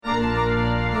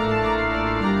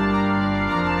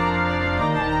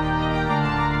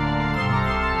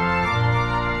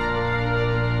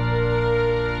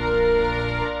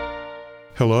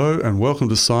Hello and welcome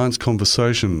to Science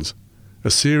Conversations, a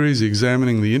series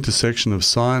examining the intersection of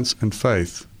science and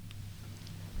faith.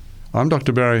 I'm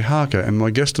Dr. Barry Harker and my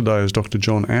guest today is Dr.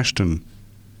 John Ashton.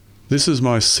 This is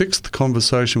my 6th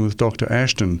conversation with Dr.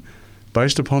 Ashton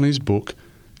based upon his book,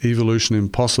 Evolution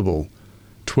Impossible,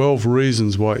 12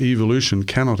 Reasons Why Evolution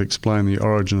Cannot Explain the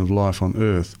Origin of Life on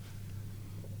Earth.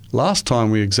 Last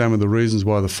time we examined the reasons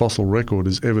why the fossil record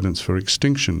is evidence for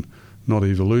extinction, not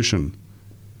evolution.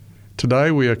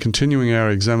 Today we are continuing our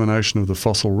examination of the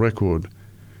fossil record.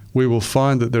 We will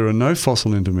find that there are no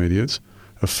fossil intermediates,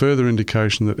 a further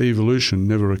indication that evolution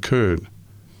never occurred.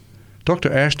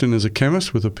 Dr. Ashton is a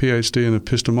chemist with a PhD in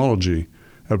epistemology,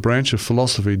 a branch of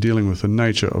philosophy dealing with the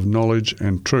nature of knowledge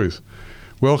and truth.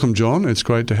 Welcome, John. It's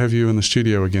great to have you in the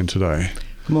studio again today.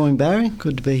 Good morning, Barry.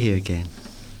 Good to be here again.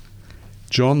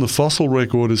 John, the fossil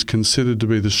record is considered to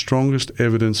be the strongest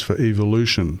evidence for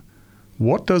evolution.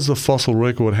 What does the fossil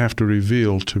record have to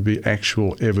reveal to be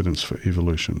actual evidence for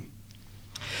evolution?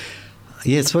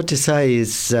 Yes, what you say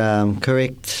is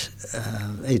correct.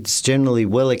 It's generally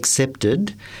well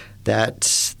accepted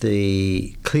that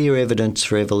the clear evidence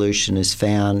for evolution is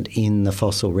found in the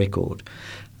fossil record.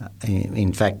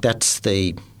 In fact, that's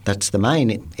the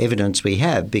main evidence we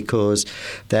have, because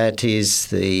that is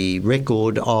the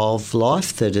record of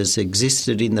life that has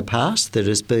existed in the past, that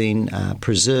has been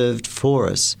preserved for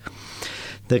us.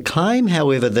 The claim,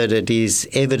 however, that it is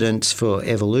evidence for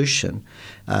evolution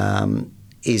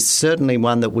is certainly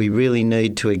one that we really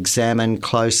need to examine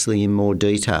closely in more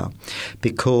detail,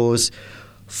 because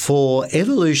for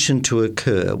evolution to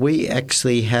occur, we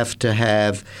actually have to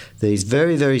have these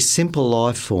very, very simple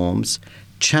life forms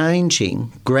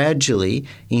changing gradually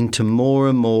into more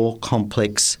and more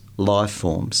complex life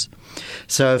forms.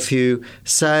 So if you,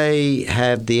 say,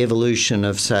 have the evolution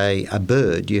of, say, a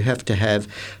bird, you have to have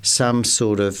some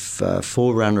sort of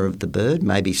forerunner of the bird,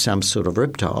 maybe some sort of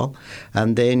reptile,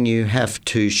 and then you have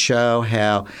to show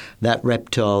how that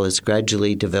reptile has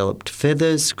gradually developed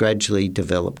feathers, gradually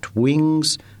developed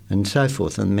wings, and so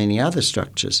forth, and many other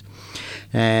structures.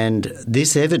 And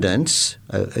this evidence,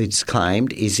 it's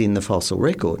claimed, is in the fossil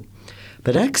record.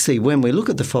 But actually, when we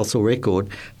look at the fossil record,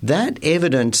 that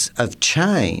evidence of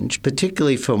change,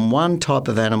 particularly from one type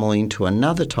of animal into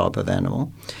another type of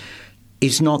animal,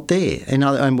 is not there.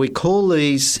 And we call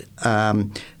these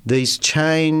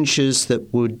changes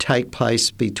that would take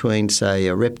place between, say,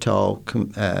 a reptile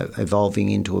evolving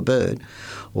into a bird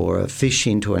or a fish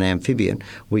into an amphibian,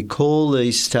 we call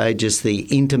these stages the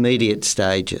intermediate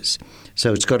stages.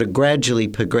 So it's got to gradually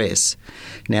progress.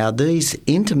 Now, these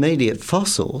intermediate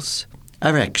fossils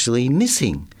are actually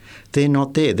missing. They're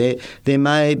not there. There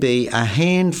may be a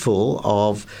handful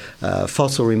of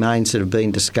fossil remains that have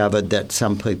been discovered that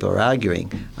some people are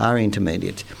arguing are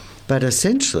intermediate. But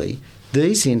essentially,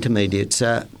 these intermediates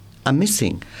are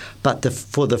missing. But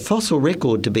for the fossil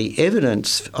record to be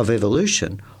evidence of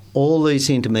evolution, all these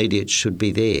intermediates should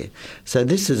be there. So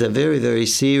this is a very, very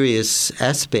serious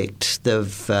aspect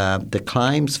of the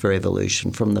claims for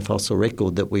evolution from the fossil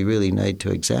record that we really need to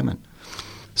examine.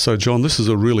 So, John, this is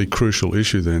a really crucial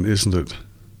issue then, isn't it?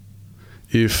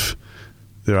 If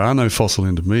there are no fossil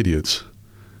intermediates,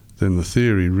 then the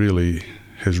theory really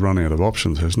has run out of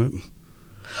options, hasn't it?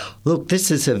 Look, this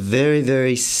is a very,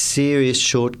 very serious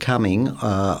shortcoming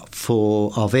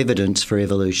of evidence for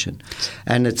evolution.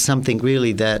 And it's something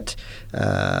really that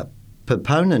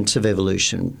proponents of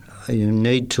evolution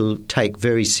need to take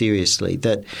very seriously,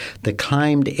 that the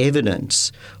claimed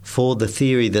evidence for the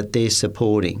theory that they're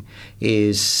supporting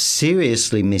is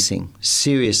seriously missing.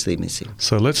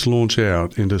 So let's launch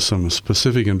out into some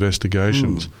specific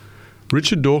investigations.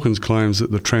 Richard Dawkins claims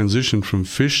that the transition from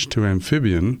fish to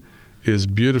amphibian is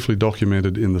beautifully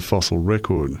documented in the fossil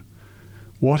record.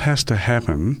 What has to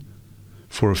happen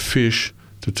for a fish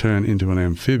to turn into an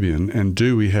amphibian, and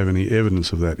do we have any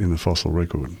evidence of that in the fossil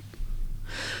record?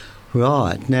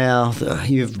 Right. Now,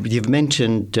 you've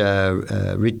mentioned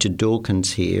Richard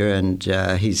Dawkins here and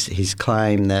his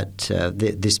claim that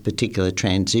this particular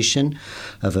transition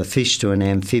of a fish to an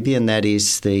amphibian, that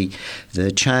is the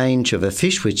change of a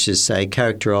fish which is, say,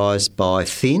 characterised by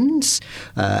fins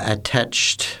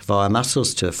attached via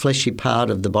muscles to a fleshy part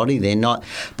of the body.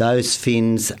 Those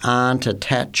fins aren't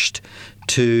attached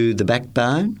to the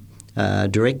backbone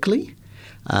directly.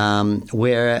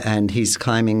 And he's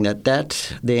claiming that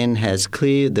then has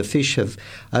the fish have,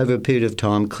 over a period of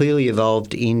time, clearly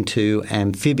evolved into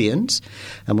amphibians.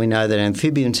 And we know that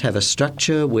amphibians have a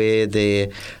structure where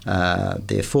their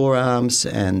forearms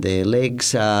and their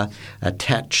legs are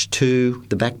attached to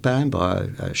the backbone by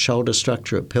a shoulder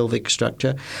structure, a pelvic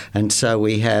structure. And so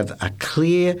we have a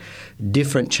clear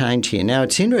different change here. Now,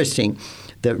 it's interesting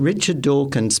that Richard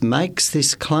Dawkins makes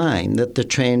this claim that the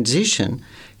transition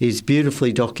is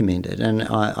beautifully documented. And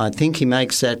I think he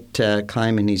makes that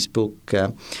claim in his book,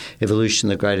 Evolution,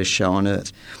 the Greatest Show on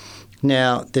Earth.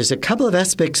 Now, there's a couple of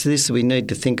aspects to this that we need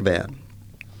to think about.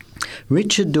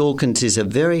 Richard Dawkins is a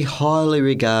very highly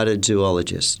regarded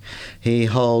zoologist. He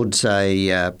holds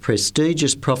a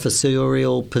prestigious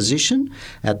professorial position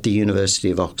at the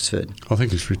University of Oxford. I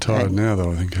think he's retired now,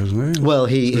 though, hasn't he? Well,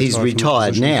 he's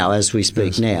retired now as we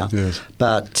speak now. Yes.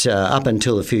 But up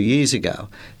until a few years ago,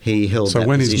 he held that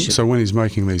position. So when he's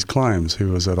making these claims, he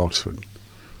was at Oxford?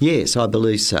 Yes, I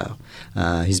believe so.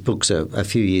 His books are a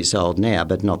few years old now,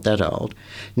 but not that old.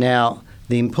 Now,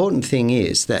 the important thing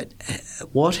is that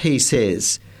what he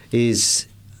says is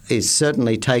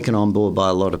certainly taken on board by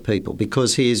a lot of people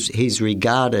because he's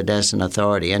regarded as an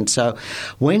authority. And so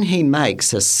when he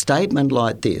makes a statement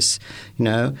like this,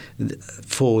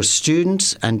 for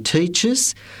students and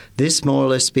teachers, this more or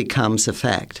less becomes a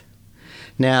fact.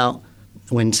 Now,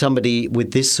 when somebody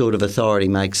with this sort of authority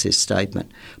makes this statement.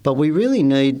 But we really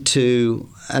need to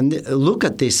look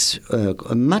at this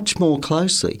much more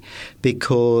closely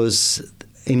because,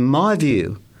 in my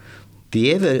view,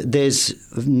 there's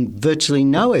virtually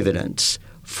no evidence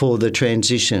for the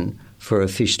transition for a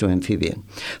fish to amphibian.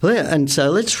 And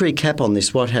so let's recap on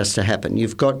this, what has to happen.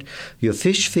 You've got your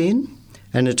fish fin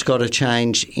and it's got to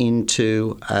change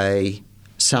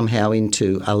somehow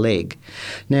into a leg.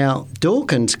 Now,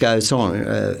 Dawkins goes on,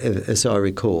 as I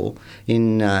recall,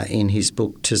 in his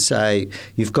book to say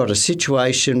you've got a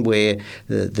situation where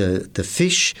the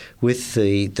fish with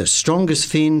the strongest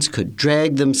fins could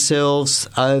drag themselves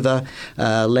over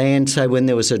land, say when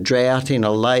there was a drought in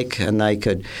a lake, and they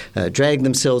could drag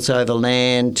themselves over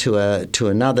land to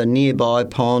another nearby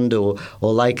pond or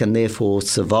lake and therefore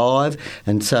survive.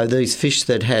 And so these fish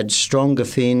that had stronger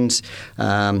fins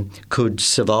could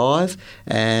survive,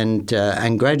 and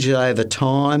gradually over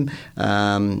time,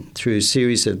 through a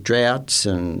series of droughts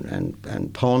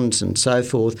and ponds and so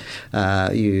forth,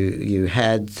 you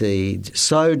had the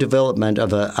slow development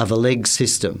of a leg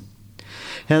system.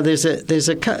 Now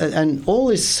and all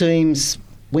this seems,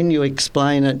 when you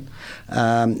explain it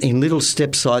in little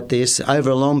steps like this over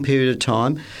a long period of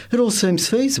time, it all seems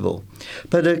feasible.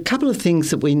 But a couple of things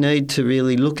that we need to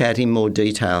really look at in more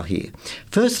detail here.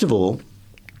 First of all,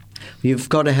 you've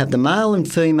got to have the male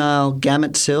and female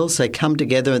gamete cells. They come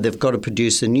together and they've got to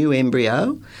produce a new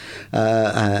embryo,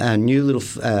 a new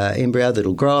little embryo that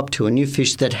will grow up to a new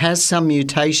fish that has some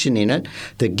mutation in it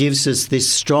that gives us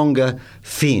this stronger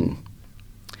fin.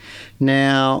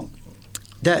 Now,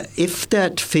 if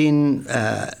that fin,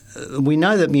 we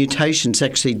know that mutations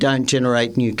actually don't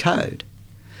generate new code.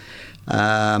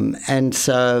 And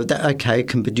so it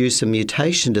can produce a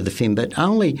mutation to the fin, but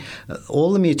only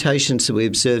all the mutations that we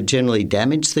observe generally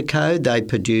damage the code. They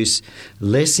produce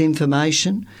less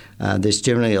information. There's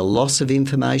generally a loss of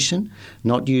information,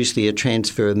 not usually a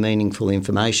transfer of meaningful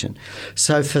information.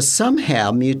 So for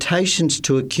somehow mutations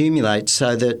to accumulate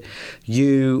so that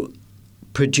you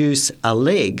produce a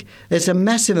leg, there's a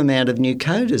massive amount of new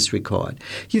code is required.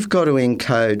 You've got to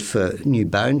encode for new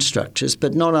bone structures,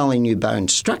 but not only new bone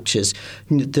structures,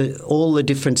 all the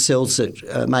different cells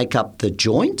that make up the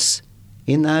joints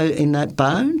in that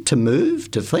bone to move,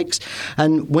 to flex.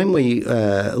 And when we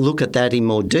look at that in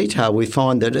more detail, we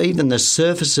find that even the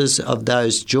surfaces of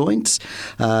those joints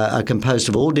are composed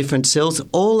of all different cells.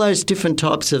 All those different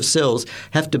types of cells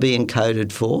have to be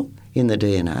encoded for in the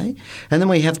DNA. And then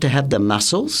we have to have the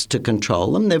muscles to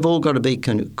control them. They've all got to be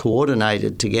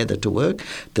coordinated together to work.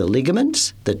 The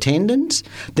ligaments, the tendons,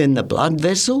 then the blood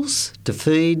vessels to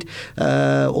feed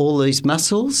all these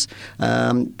muscles.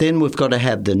 Then we've got to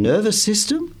have the nervous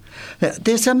system.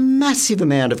 There's a massive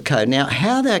amount of code. Now,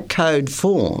 how that code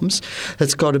forms,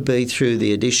 it's got to be through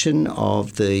the addition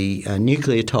of the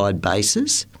nucleotide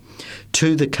bases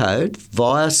to the code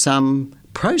via some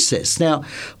process. Now,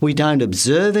 we don't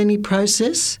observe any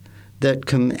process that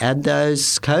can add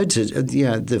those codes.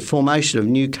 The formation of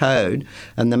new code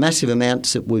and the massive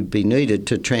amounts that would be needed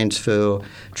to transform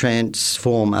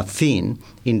a fin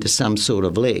into some sort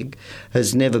of leg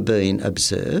has never been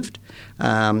observed.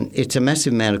 It's a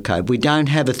massive amount of code. We don't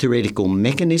have a theoretical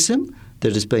mechanism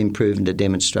that has been proven to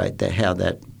demonstrate how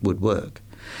that would work.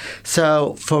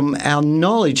 So from our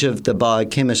knowledge of the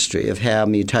biochemistry of how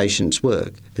mutations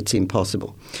work, it's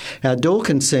impossible. Now,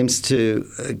 Dawkins seems to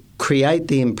create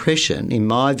the impression, in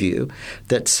my view,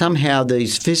 that somehow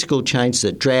these physical changes,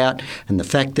 the drought and the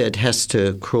fact that it has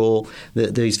to crawl,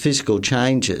 these physical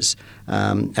changes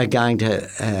are going to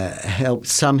help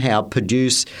somehow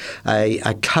produce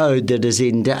a code that is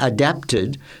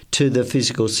adapted to the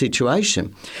physical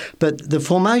situation. But the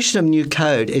formation of new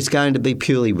code is going to be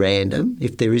purely random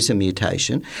if there is a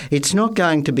mutation. It's not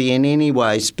going to be in any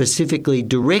way specifically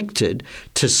directed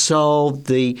to solve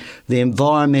the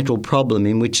environmental problem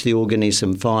in which the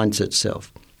organism finds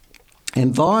itself.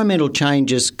 Environmental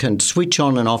changes can switch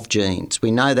on and off genes.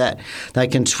 We know that. They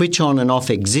can switch on and off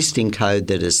existing code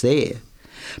that is there,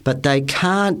 but they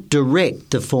can't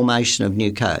direct the formation of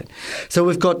new code. So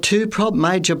we've got two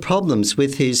major problems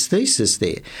with his thesis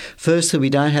there. Firstly, we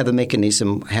don't have a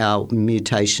mechanism how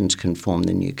mutations can form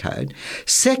the new code.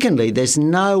 Secondly, there's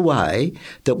no way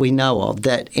that we know of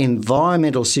that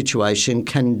environmental situation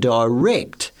can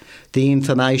direct the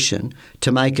information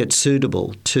to make it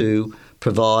suitable to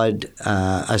provide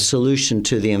a solution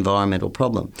to the environmental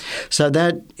problem. So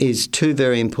that is two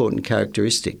very important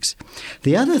characteristics.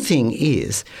 The other thing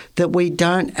is that we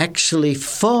don't actually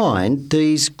find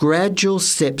these gradual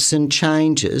steps and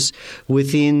changes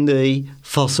within the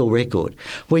fossil record.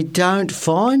 We don't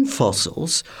find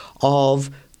fossils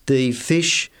of the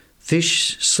fish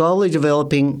slowly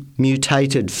developing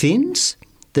mutated fins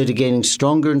that are getting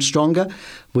stronger and stronger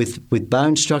with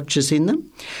bone structures in them.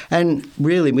 And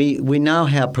really, we know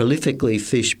how prolifically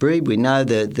fish breed. We know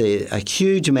that a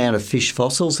huge amount of fish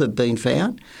fossils have been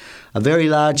found. A very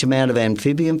large amount of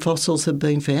amphibian fossils have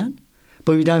been found,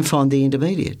 but we don't find the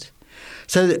intermediates.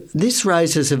 So this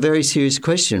raises a very serious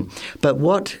question. But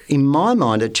what, in my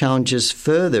mind, it challenges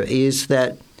further is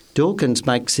that Dawkins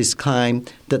makes this claim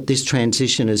that this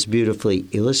transition is beautifully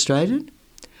illustrated.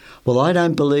 Well, I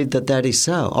don't believe that is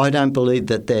so. I don't believe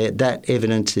that that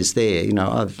evidence is there. You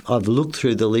know, I've looked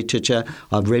through the literature,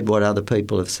 I've read what other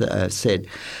people have said,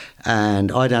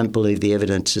 and I don't believe the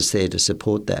evidence is there to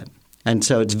support that. And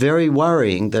so it's very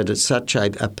worrying that it's such a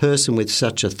person with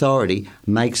such authority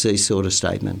makes these sort of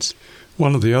statements.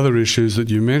 One of the other issues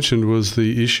that you mentioned was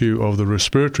the issue of the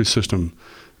respiratory system,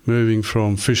 moving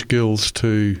from fish gills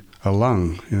to a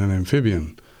lung in an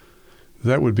amphibian.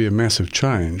 That would be a massive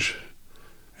change,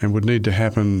 and would need to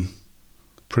happen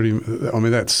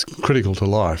that's critical to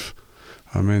life.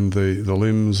 I mean, the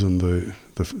limbs and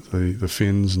the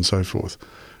fins and so forth,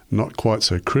 not quite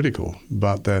so critical,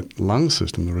 but that lung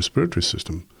system, the respiratory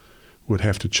system, would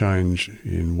have to change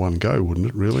in one go, wouldn't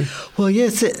it, really? Well,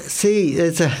 yes, see,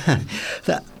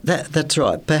 that's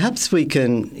right. Perhaps we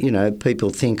can,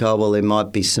 people think, oh, well, there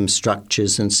might be some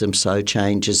structures and some slow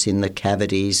changes in the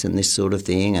cavities and this sort of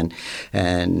thing.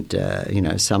 And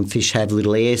some fish have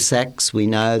little air sacs, we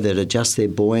know, that adjust their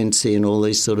buoyancy and all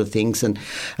these sort of things. And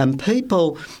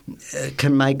people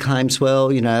can make claims,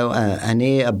 well,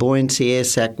 a buoyancy air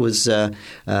sac was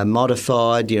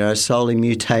modified, slowly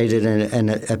mutated and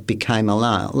it became a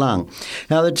lung.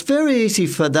 Now, it's very easy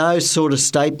for those sort of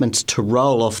statements to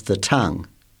roll off the tongue.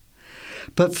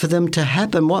 But for them to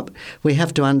happen, what we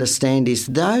have to understand is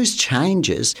those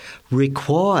changes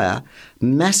require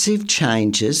massive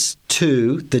changes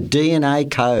to the DNA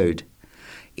code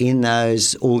in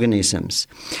those organisms.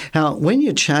 Now, when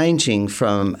you're changing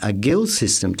from a gill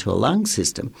system to a lung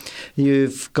system,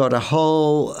 you've got a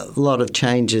whole lot of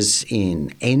changes in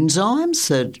enzymes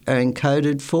that are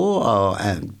encoded for, or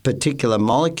particular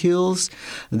molecules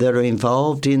that are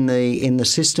involved in the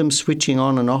system, switching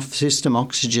on and off system,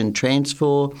 oxygen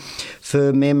transfer,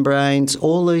 fur membranes,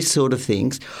 all these sort of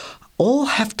things, all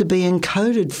have to be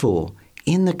encoded for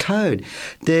in the code.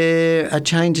 There are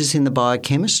changes in the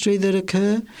biochemistry that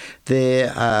occur.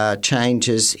 There are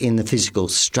changes in the physical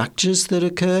structures that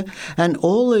occur. And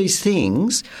all these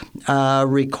things are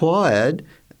required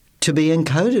to be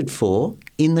encoded for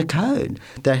in the code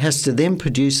that has to then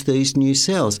produce these new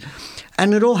cells.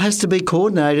 And it all has to be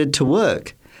coordinated to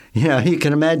work. You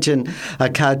can imagine a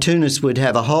cartoonist would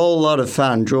have a whole lot of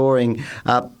fun drawing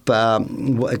up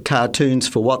cartoons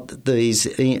for what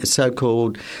these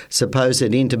so-called supposed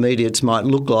intermediates might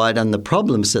look like and the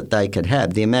problems that they could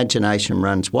have. The imagination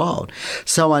runs wild.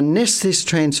 So unless this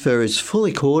transfer is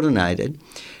fully coordinated,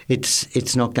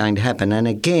 it's not going to happen. And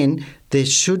again, there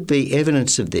should be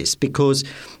evidence of this because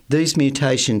these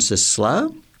mutations are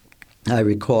slow. They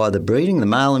require the breeding. The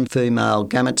male and female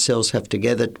gamete cells have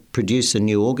together to produce a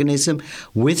new organism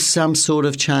with some sort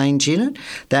of change in it.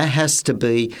 That has to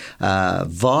be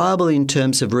viable in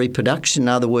terms of reproduction. In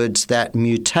other words, that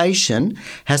mutation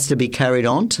has to be carried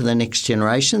on to the next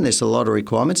generation. There's a lot of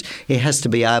requirements. It has to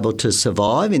be able to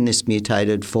survive in this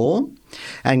mutated form.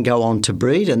 and go on to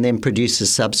breed and then produce a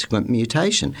subsequent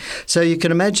mutation. So you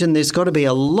can imagine there's got to be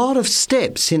a lot of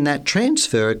steps in that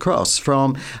transfer across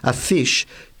from a fish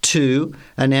to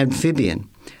an amphibian.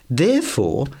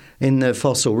 Therefore, in the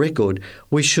fossil record,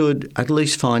 we should at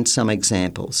least find some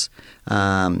examples.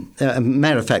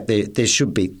 Matter of fact, there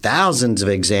should be thousands of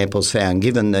examples found,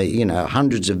 given the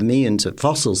hundreds of millions of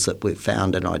fossils that we've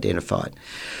found and identified.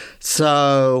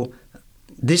 So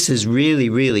this is really,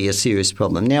 really a serious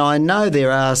problem. Now, I know there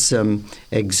are some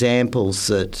examples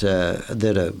that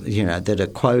are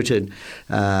quoted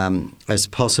as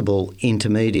possible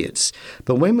intermediates,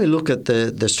 but when we look at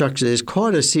the structure, there's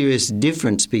quite a serious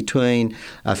difference between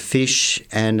a fish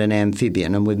and an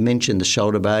amphibian. And we've mentioned the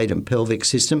shoulder blade and pelvic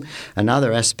system.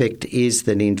 Another aspect is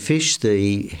that in fish,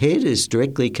 the head is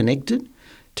directly connected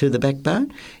to the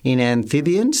backbone. In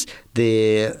amphibians,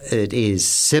 it is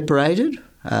separated.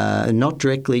 Not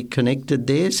directly connected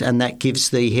there, and that gives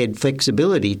the head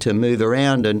flexibility to move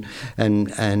around and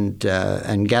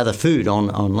gather food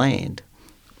on land.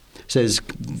 So there's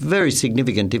very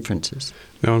significant differences.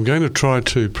 Now I'm going to try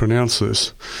to pronounce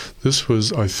this. This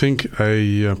was, I think,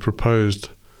 a proposed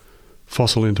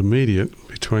fossil intermediate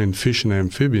between fish and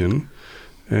amphibian,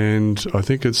 and I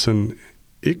think it's an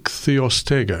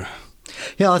ichthyostega.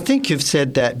 Yeah, I think you've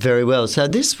said that very well. So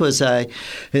this was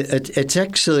it's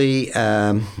actually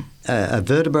a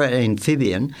vertebrate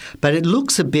amphibian, but it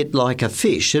looks a bit like a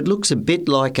fish. It looks a bit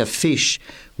like a fish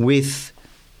with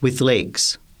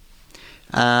legs.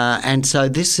 And so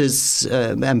this is,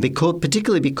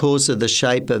 particularly because of the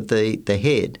shape of the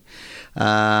head.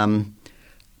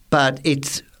 But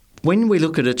it's, when we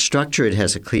look at its structure, it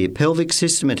has a clear pelvic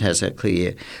system, it has a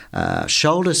clear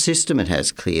shoulder system, it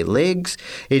has clear legs.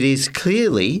 It is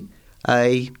clearly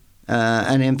an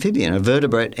amphibian, a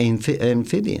vertebrate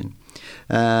amphibian.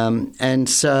 And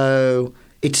so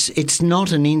it's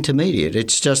not an intermediate,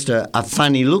 it's just a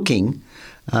funny-looking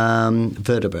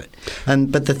vertebrate.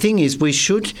 But the thing is,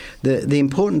 the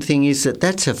important thing is that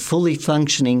that's a fully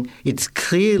functioning, it's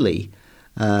clearly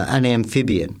an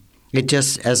amphibian. It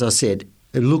just, as I said,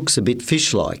 it looks a bit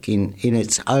fish-like in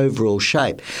its overall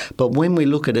shape. But when we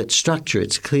look at its structure,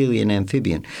 it's clearly an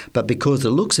amphibian. But because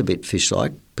it looks a bit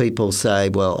fish-like, people say,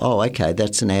 well, okay,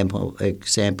 that's an ample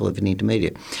example of an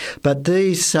intermediate. But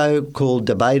these so-called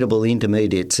debatable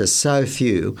intermediates are so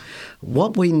few.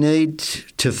 What we need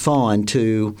to find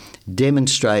to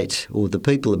demonstrate, or the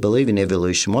people who believe in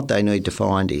evolution, what they need to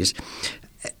find is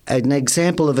an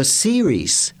example of a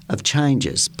series of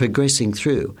changes progressing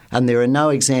through, and there are no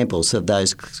examples of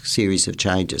those series of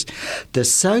changes. The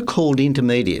so-called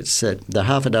intermediates, the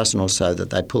half a dozen or so that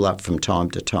they pull up from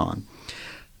time to time,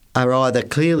 are either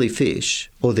clearly fish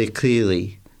or they're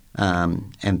clearly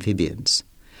amphibians.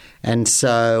 And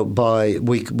so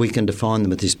we can define them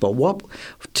with this. But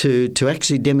to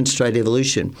actually demonstrate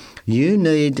evolution, you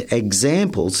need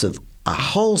examples of a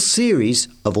whole series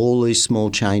of all these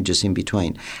small changes in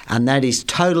between. And that is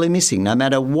totally missing, no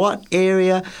matter what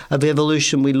area of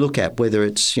evolution we look at, whether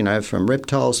it's, from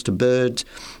reptiles to birds,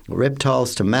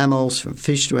 reptiles to mammals, from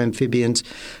fish to amphibians,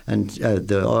 and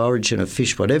the origin of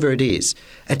fish, whatever it is,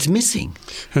 it's missing.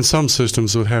 And some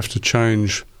systems would have to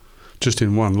change just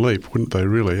in one leap, wouldn't they,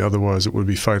 really? Otherwise it would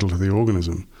be fatal to the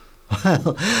organism.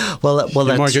 Well, that's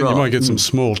right. You might get some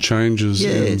small changes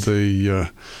yes.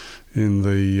 in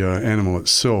the animal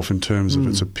itself in terms of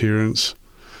its appearance.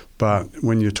 But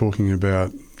when you're talking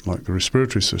about, like the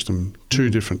respiratory system, two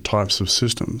different types of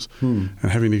systems, and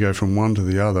having to go from one to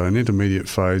the other, an intermediate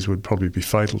phase would probably be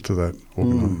fatal to that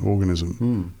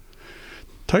organism.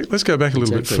 Let's go back a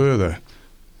little bit further.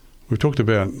 We've talked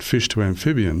about fish to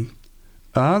amphibian.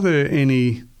 Are there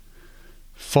any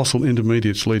fossil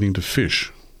intermediates leading to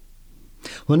fish?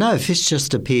 Well, no, fish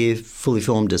just appear fully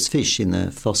formed as fish in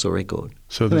the fossil record.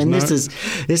 So this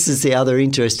is the other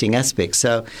interesting aspect.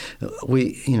 So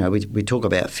we talk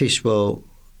about fish. Well,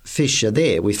 fish are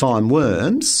there. We find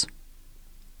worms,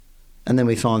 and then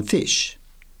we find fish.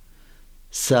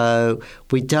 So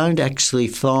we don't actually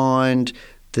find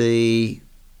the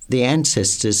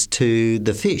ancestors to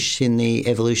the fish in the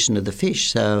evolution of the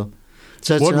fish. So it's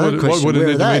another question. What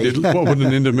would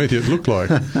an intermediate look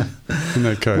like in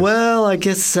that case? Well, I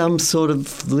guess some sort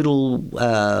of little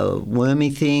wormy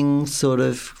thing sort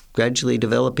of gradually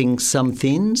developing some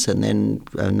fins, and then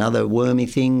another wormy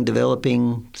thing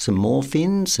developing some more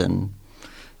fins, and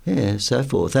Yeah, so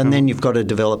forth. And then you've got to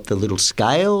develop the little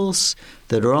scales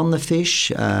that are on the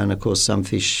fish. And, of course, some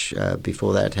fish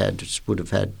before that would have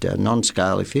had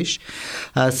non-scaly fish.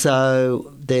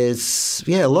 So there's,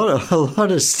 a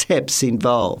lot of steps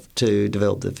involved to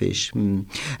develop the fish. And,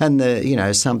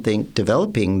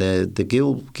 developing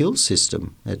the gill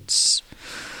system.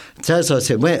 So as I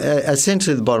said,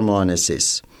 essentially the bottom line is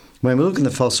this. When we look in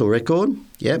the fossil record,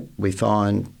 we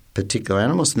find particular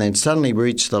animals, and then suddenly we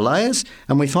reach the layers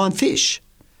and we find fish,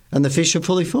 and the fish are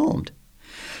fully formed.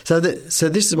 So this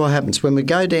is what happens. When we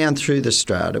go down through the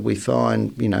strata, we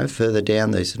find, further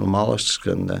down these little molluscs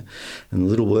and the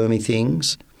little wormy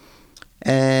things.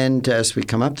 And as we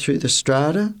come up through the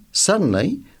strata,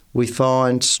 suddenly we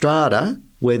find strata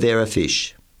where there are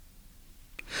fish.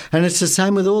 And it's the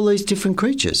same with all these different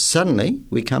creatures. Suddenly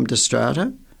we come to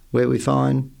strata where we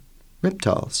find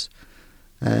reptiles.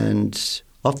 And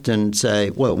often say,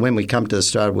 when we come to the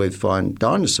strata where we find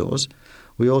dinosaurs,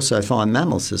 we also find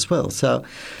mammals as well. So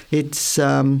it's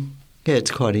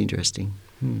quite interesting.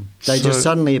 They just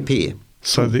suddenly appear.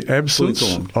 So the absence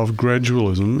of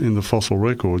gradualism in the fossil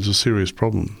record is a serious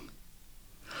problem.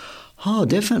 Oh,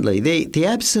 definitely. The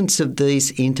absence of these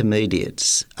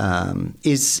intermediates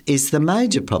is the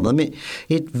major problem.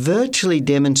 It virtually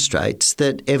demonstrates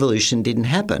that evolution didn't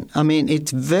happen. I mean,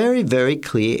 it's very, very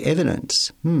clear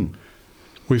evidence.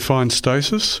 We find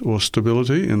stasis or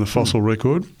stability in the fossil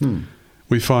record.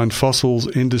 We find fossils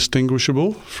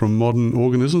indistinguishable from modern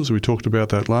organisms. We talked about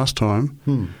that last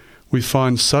time. We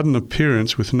find sudden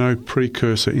appearance with no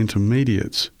precursor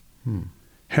intermediates.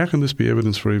 How can this be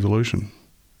evidence for evolution?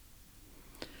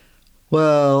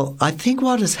 Well, I think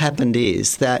what has happened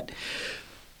is that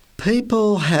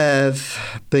people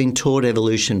have been taught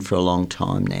evolution for a long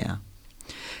time now.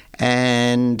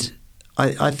 And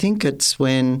I think it's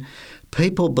when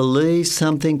people believe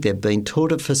something, they've been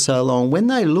taught it for so long, when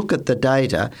they look at the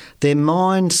data, their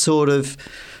mind sort of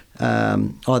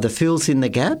either fills in the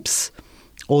gaps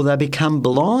or they become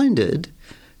blinded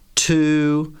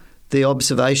to the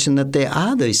observation that there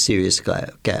are these serious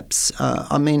gaps.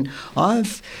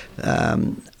 I've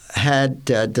had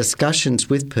discussions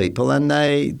with people and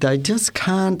they just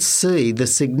can't see the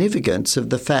significance of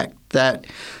the fact that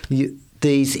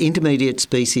these intermediate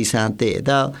species aren't there.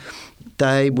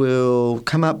 They will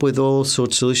come up with all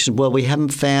sorts of solutions. Well, we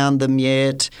haven't found them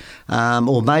yet,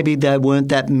 or maybe there weren't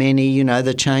that many.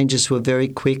 The changes were very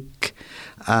quick.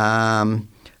 And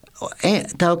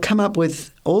they'll come up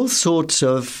with all sorts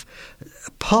of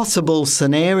possible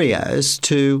scenarios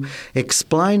to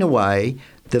explain away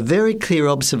the very clear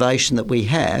observation that we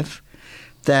have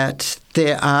that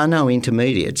there are no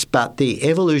intermediates, but the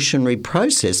evolutionary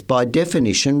process by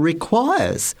definition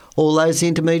requires all those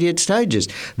intermediate stages.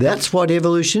 That's what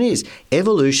evolution is.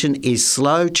 Evolution is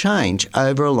slow change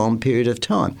over a long period of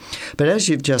time. But as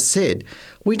you've just said,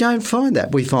 we don't find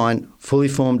that. We find fully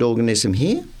formed organism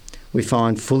here, we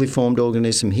find fully formed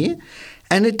organism here,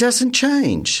 and it doesn't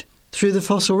change through the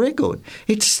fossil record.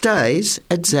 It stays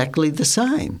exactly the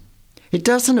same. It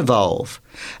doesn't evolve.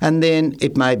 And then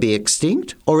it may be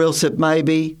extinct or else it may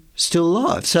be still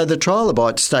alive. So the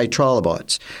trilobites stay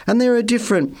trilobites. And there are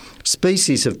different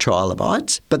species of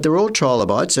trilobites, but they're all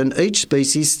trilobites and each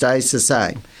species stays the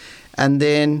same. And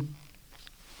then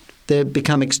they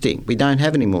become extinct. We don't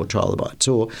have any more trilobites.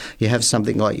 Or you have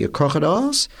something like your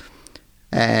crocodiles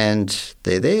and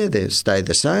they're there, they stay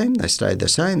the same, they stay the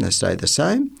same, they stay the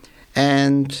same.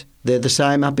 And they're the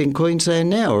same up in Queensland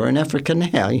now or in Africa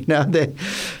now.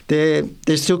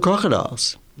 They're still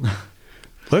crocodiles.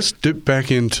 Let's dip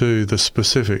back into the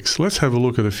specifics. Let's have a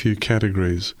look at a few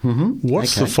categories.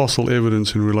 What's the fossil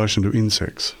evidence in relation to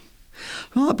insects?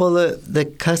 Right, well, the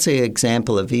classic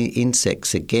example of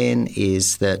insects, again,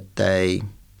 is that they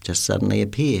just suddenly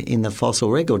appear in the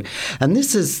fossil record. And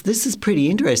this is pretty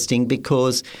interesting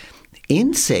because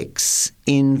insects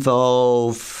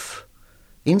involve...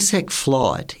 Insect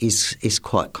flight is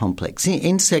quite complex.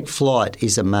 Insect flight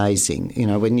is amazing.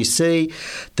 When you see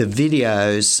the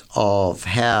videos of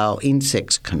how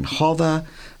insects can hover,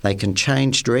 they can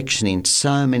change direction in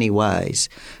so many ways.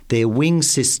 Their wing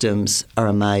systems are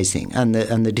amazing, and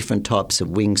the different types of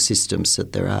wing systems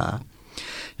that there are.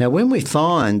 Now, when we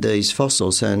find these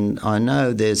fossils, and I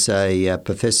know there's a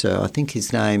professor, I think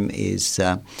his name is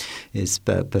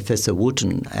Professor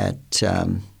Wooten at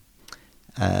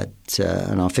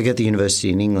and I forget the university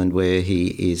in England where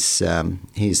he's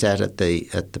at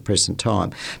the present time.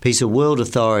 But he's a world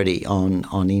authority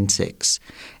on insects,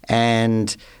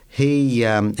 and he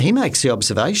makes the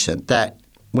observation that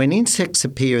when insects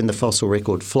appear in the fossil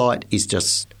record, flight is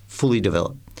just fully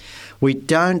developed. We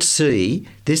don't see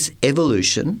this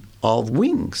evolution of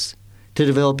wings. to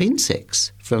develop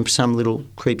insects from some little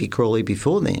creepy crawly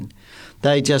before then.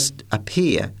 They just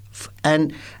appear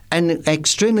and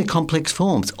extremely complex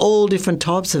forms, all different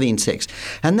types of insects.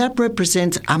 And that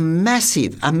represents a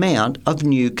massive amount of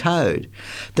new code.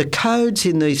 The codes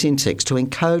in these insects to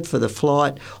encode for the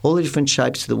flight, all the different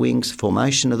shapes of the wings,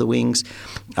 formation of the wings,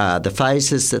 the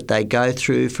phases that they go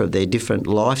through from their different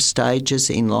life stages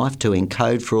in life to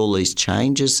encode for all these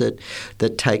changes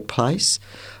that take place.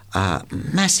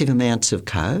 Massive amounts of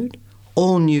code,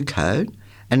 all new code.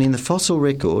 And in the fossil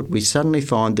record, we suddenly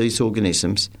find these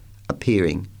organisms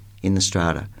appearing in the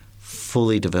strata,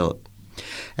 fully developed.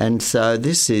 And so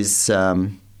this is,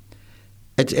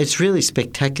 it's really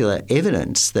spectacular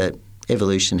evidence that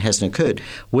evolution hasn't occurred.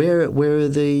 Where are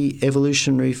the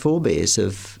evolutionary forebears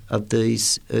of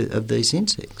these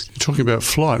insects? You're talking about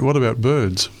flight. What about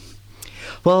birds?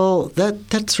 Well,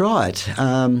 that's right.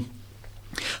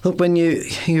 Look, when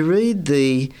you read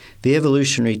the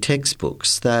evolutionary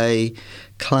textbooks, they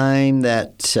claim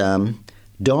that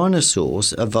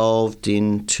dinosaurs evolved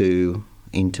into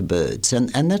birds,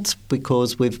 and that's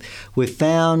because we've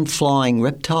found flying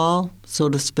reptile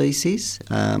sort of species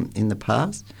in the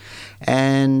past,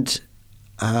 and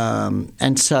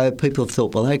so people have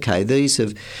thought, well, okay, these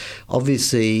have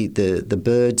obviously the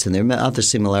birds, and there are other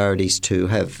similarities to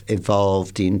have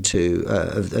evolved into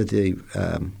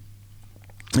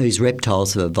these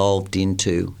reptiles have evolved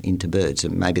into birds,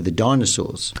 and maybe the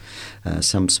dinosaurs,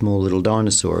 some small little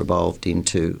dinosaur evolved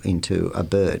into a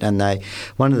bird. And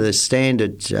one of the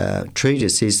standard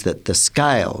treatises is that the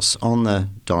scales on the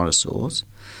dinosaurs,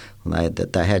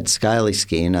 that they had scaly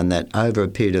skin, and that over a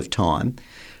period of time,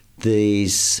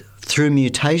 these through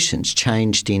mutations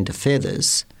changed into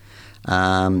feathers.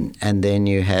 And then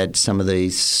you had some of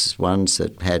these ones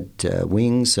that had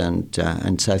wings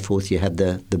and so forth. You had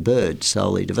the bird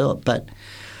solely developed. But,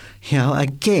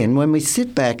 again, when we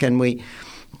sit back and we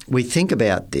think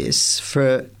about this,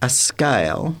 for a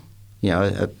scale,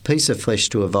 a piece of flesh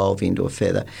to evolve into a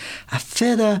feather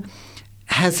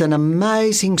has an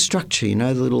amazing structure,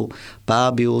 the little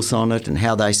barbules on it and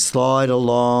how they slide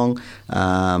along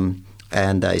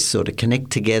and they sort of connect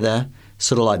together,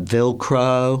 sort of like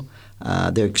Velcro.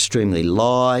 They're extremely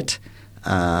light,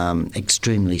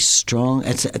 extremely strong.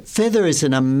 A feather is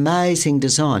an amazing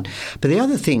design. But the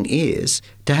other thing is,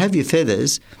 to have your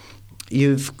feathers,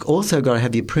 you've also got to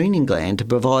have your preening gland to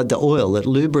provide the oil that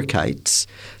lubricates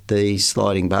the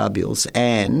sliding barbules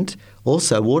and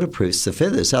also waterproofs the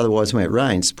feathers. Otherwise, when it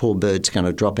rains, poor bird's going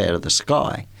to drop out of the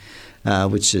sky.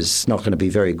 Which is not going to be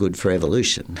very good for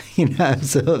evolution,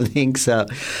 sort of thing.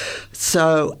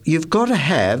 So you've got to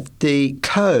have the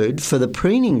code for the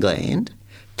preening gland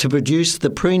to produce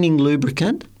the preening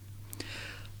lubricant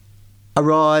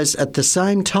arise at the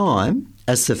same time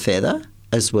as the feather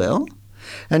as well.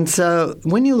 And so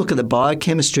when you look at the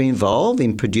biochemistry involved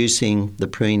in producing the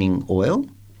preening oil,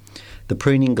 the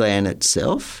preening gland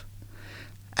itself,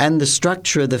 and the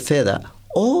structure of the feather,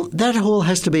 all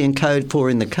has to be encoded for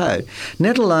in the code.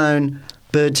 Let alone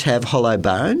birds have hollow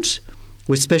bones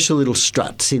with special little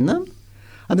struts in them.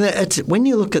 I mean, when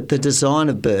you look at the design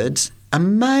of birds,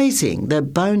 amazing. Their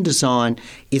bone design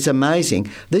is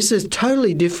amazing. This is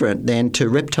totally different than to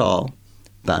reptile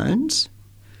bones,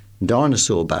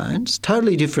 dinosaur bones,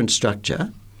 totally different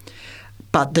structure.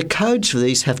 But the codes for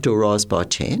these have to arise by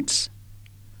chance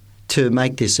to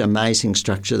make this amazing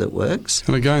structure that works.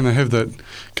 And again, they have that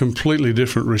completely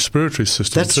different respiratory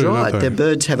system. That's right. The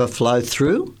birds have a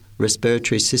flow-through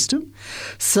respiratory system.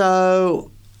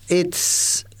 So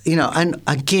it's, and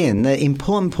again, the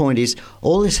important point is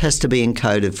all this has to be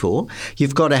encoded for.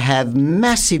 You've got to have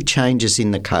massive changes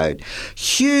in the code,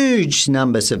 huge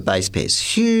numbers of base pairs,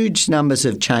 huge numbers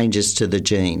of changes to the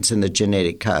genes and the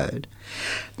genetic code.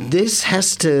 This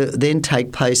has to then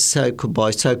take place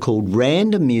by so-called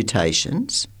random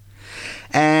mutations,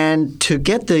 and to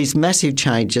get these massive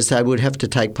changes, they would have to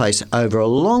take place over a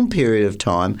long period of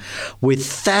time with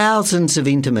thousands of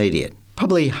intermediate,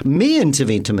 probably millions of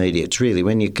intermediates really,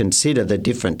 when you consider the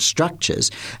different structures,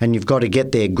 and you've got to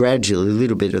get there gradually a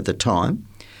little bit at the time,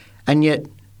 and yet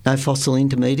no fossil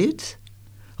intermediates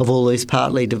of all these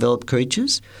partly developed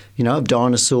creatures, of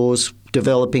dinosaurs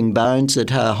developing bones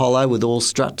that are hollow with all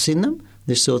struts in them,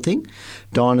 this sort of thing.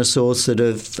 Dinosaurs that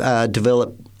have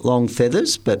developed long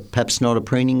feathers but perhaps not a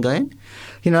preening gland.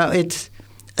 They're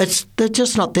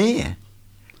just not there.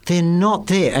 They're not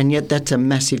there, and yet that's a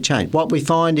massive change. What we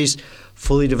find is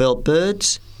fully developed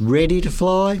birds, ready to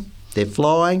fly, they're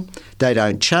flying, they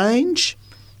don't change,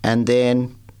 and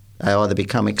then they either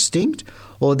become extinct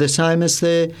or the same as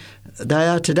the they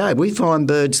are today. We find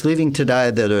birds living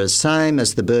today that are the same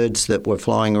as the birds that were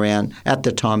flying around at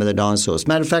the time of the dinosaurs.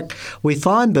 Matter of fact, we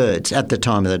find birds at the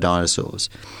time of the dinosaurs.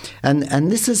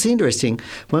 And this is interesting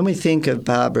when we think of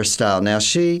Barbara Stahl. Now,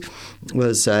 she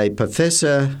was a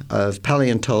professor of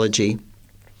paleontology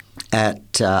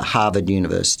at Harvard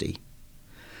University,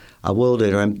 a world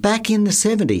leader. And back in the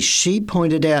 70s, she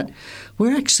pointed out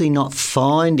we're actually not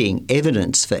finding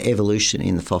evidence for evolution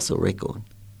in the fossil record.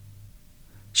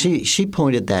 She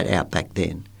pointed that out back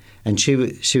then, and she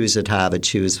was at Harvard.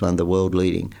 She was one of the world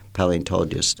leading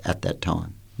paleontologists at that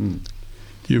time.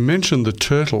 You mentioned the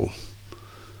turtle.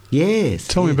 Yes.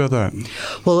 Tell me about that.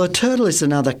 Well, a turtle is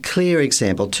another clear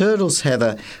example. Turtles have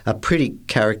a pretty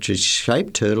characteristic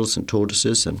shape, turtles and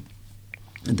tortoises and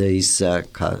these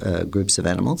groups of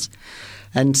animals.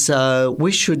 And so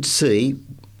we should see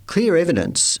clear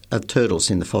evidence of turtles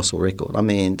in the fossil record. I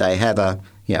mean, they have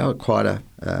quite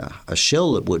a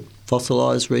shell that would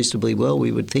fossilise reasonably well,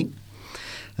 we would think,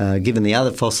 given the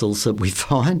other fossils that we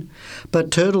find.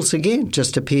 But turtles, again,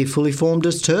 just appear fully formed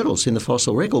as turtles in the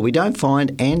fossil record. We don't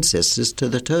find ancestors to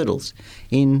the turtles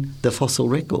in the fossil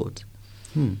records.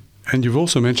 And you've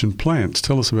also mentioned plants.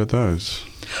 Tell us about those.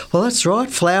 Well, that's right.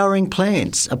 Flowering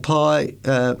plants appear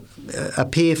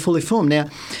fully formed. Now,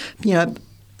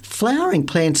 flowering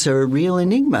plants are a real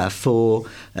enigma for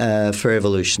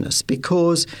evolutionists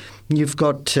because you've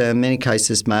got many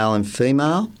cases male and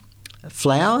female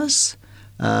flowers.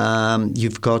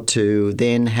 You've got to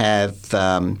then have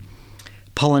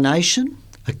pollination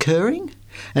occurring.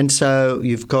 And so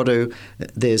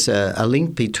there's a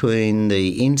link between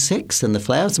the insects and the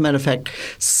flowers. As a matter of fact,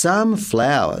 some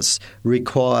flowers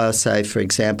require, say, for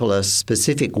example, a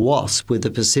specific wasp with a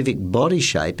specific body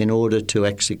shape in order to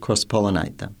actually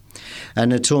cross-pollinate them.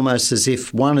 And it's almost as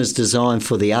if one is designed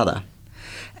for the other.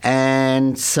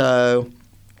 And so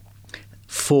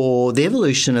for the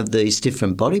evolution of these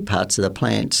different body parts of the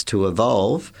plants to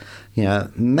evolve,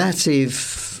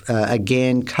 massive,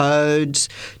 again, codes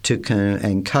to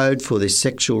encode for this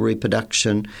sexual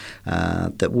reproduction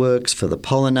that works for the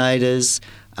pollinators.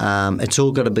 It's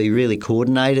all got to be really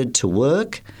coordinated to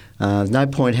work. There's no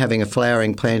point having a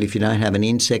flowering plant if you don't have an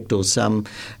insect or some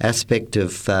aspect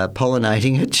of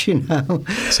pollinating it,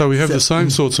 So we have the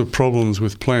same sorts of problems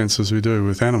with plants as we do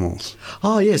with animals.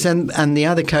 Oh, yes, and the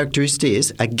other characteristic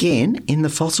is, again, in the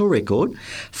fossil record,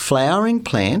 flowering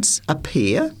plants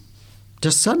appear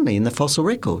just suddenly in the fossil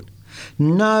record.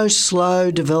 No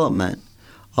slow development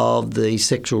of the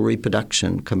sexual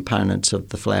reproduction components of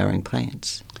the flowering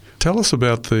plants. Tell us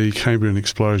about the Cambrian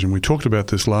explosion. We talked about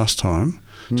this last time.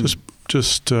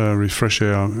 Just refresh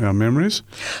our memories.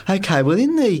 Okay, well,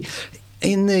 in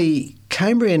the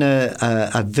Cambrian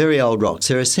are very old rocks.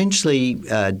 They're essentially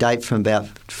date from about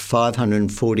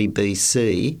 540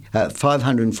 BC,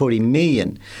 540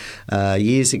 million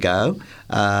years ago,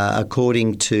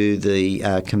 according to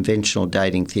the conventional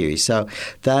dating theory. So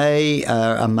they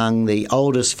are among the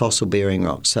oldest fossil-bearing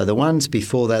rocks. So the ones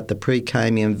before that, the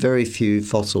Precambrian, very few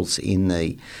fossils in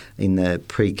the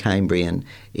Precambrian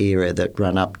era that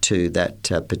run up to that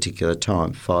particular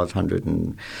time,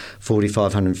 540,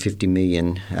 550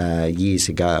 million years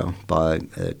ago by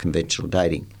conventional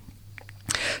dating.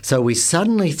 So we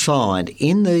suddenly find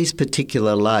in these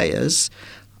particular layers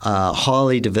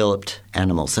highly developed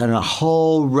animals and a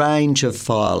whole range of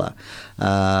phyla.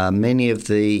 Many of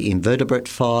the invertebrate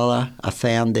phyla are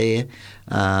found there,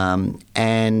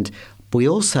 and we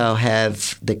also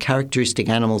have the characteristic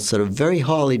animals that are very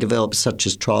highly developed, such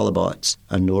as trilobites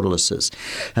and nautiluses.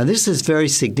 And this is very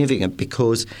significant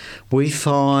because we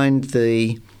find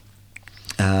the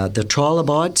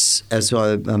trilobites, as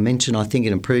I mentioned, I think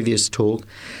in a previous talk,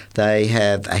 they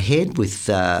have a head with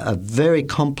a very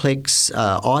complex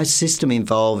eye system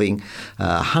involving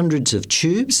hundreds of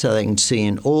tubes, so they can see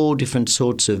in all different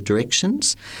sorts of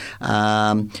directions.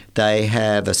 They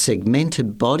have a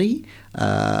segmented body.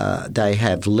 They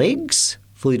have legs,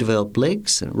 fully developed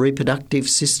legs, and reproductive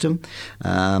system.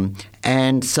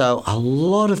 And so a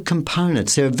lot of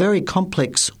components. They're a very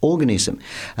complex organism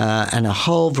and a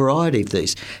whole variety of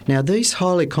these. Now, these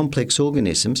highly complex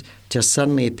organisms just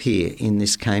suddenly appear in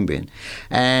this Cambrian.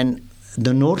 And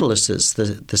the nautilus is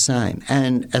the same.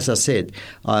 And as I said,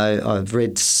 I've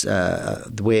read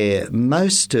where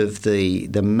most of the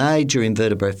major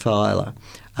invertebrate phyla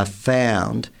are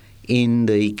found in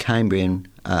the Cambrian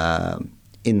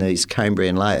in these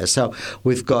Cambrian layers. So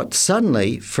we've got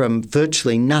suddenly from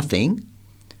virtually nothing,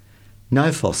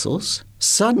 no fossils,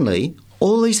 suddenly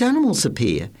all these animals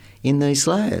appear in these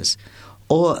layers.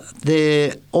 or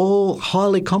they're all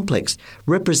highly complex,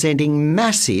 representing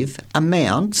massive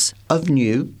amounts of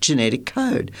new genetic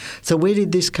code. So where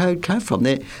did this code come from?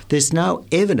 There's no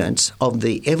evidence of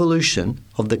the evolution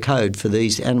of the code for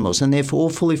these animals, and they're all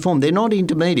fully formed. They're not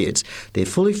intermediates. They're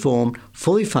fully formed,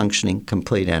 fully functioning,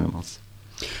 complete animals.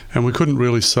 And we couldn't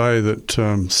really say that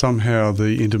somehow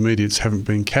the intermediates haven't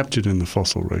been captured in the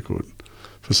fossil record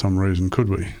for some reason, could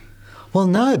we? Well,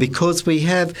 no, because we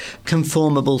have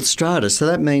conformable strata. So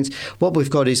that means what we've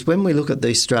got is when we look at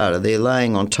these strata, they're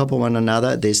laying on top of one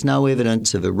another. There's no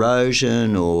evidence of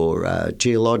erosion or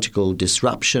geological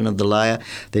disruption of the layer.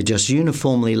 They're just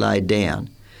uniformly laid down.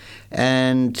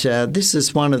 And this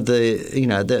is one of this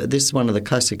is one of the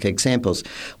classic examples.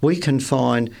 We can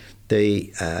find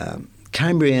the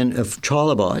Cambrian of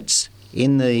trilobites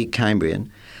in the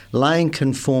Cambrian laying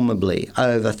conformably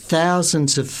over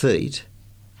thousands of feet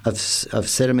of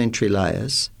sedimentary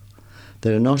layers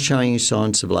that are not showing you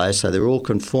signs of layers, so they're all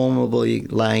conformably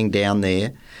laying down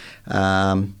there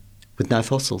with no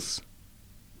fossils.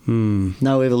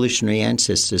 No evolutionary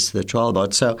ancestors to the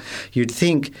trilobites. So you'd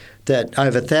think that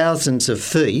over thousands of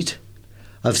feet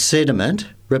of sediment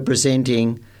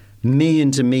representing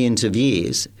millions and millions of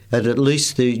years, that at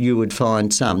least you would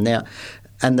find some. Now,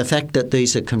 and the fact that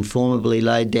these are conformably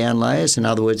laid down layers, in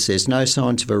other words, there's no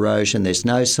signs of erosion, there's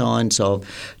no signs of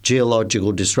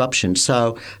geological disruption.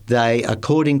 So they,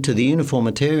 according to the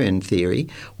uniformitarian theory,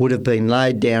 would have been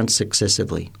laid down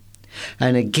successively.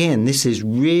 And again, this is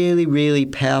really, really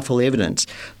powerful evidence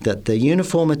that the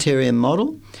uniformitarian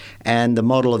model and the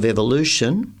model of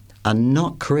evolution are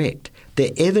not correct.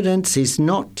 The evidence is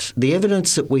not the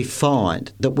evidence that we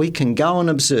find, that we can go and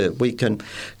observe. We can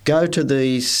go to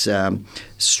these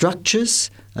structures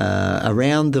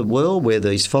around the world where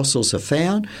these fossils are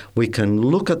found. We can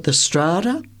look at the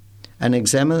strata and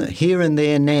examine it here and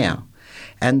there now.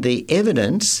 And the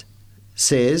evidence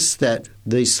says that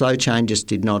these slow changes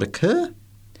did not occur.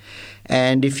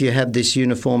 And if you have this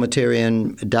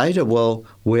uniformitarian data, well,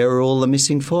 where are all the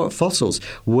missing fossils?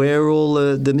 Where are all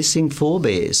the missing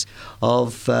forebears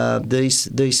of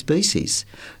these species?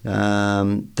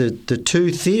 The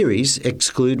two theories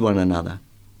exclude one another.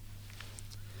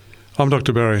 I'm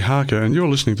Dr. Barry Harker, and you're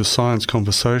listening to Science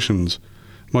Conversations.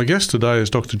 My guest today is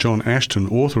Dr. John Ashton,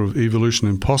 author of Evolution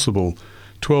Impossible,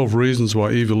 12 Reasons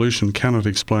Why Evolution Cannot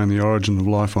Explain the Origin of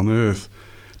Life on Earth.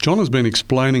 John has been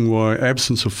explaining why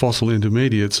absence of fossil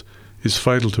intermediates is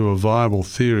fatal to a viable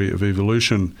theory of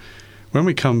evolution. When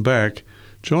we come back,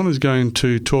 John is going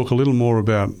to talk a little more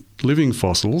about living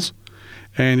fossils,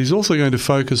 and he's also going to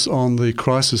focus on the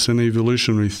crisis in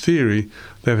evolutionary theory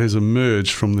that has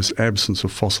emerged from this absence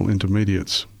of fossil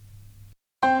intermediates.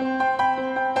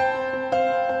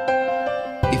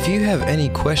 If you have any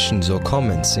questions or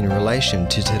comments in relation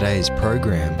to today's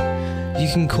program, you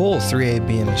can call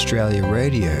 3ABN Australia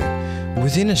Radio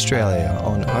within Australia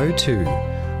on 02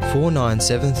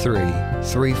 4973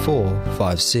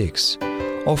 3456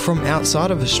 or from outside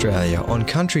of Australia on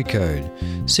country code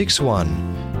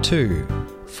 612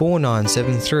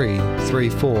 4973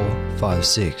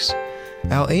 3456.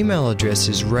 Our email address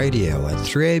is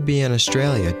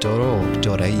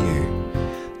radio@3abnaustralia.org.au.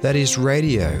 That is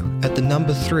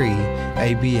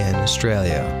radio@3ABN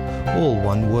Australia, all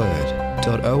one word.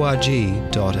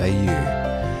 .org.au.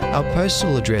 Our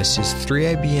postal address is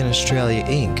 3ABN Australia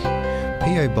Inc.,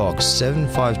 PO Box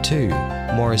 752,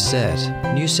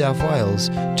 Morisset, New South Wales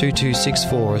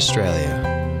 2264 Australia.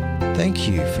 Thank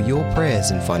you for your prayers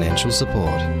and financial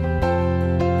support.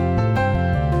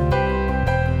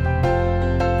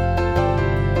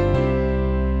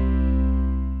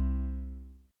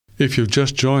 If you've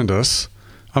just joined us,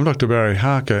 I'm Dr. Barry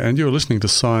Harker, and you're listening to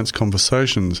Science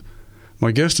Conversations.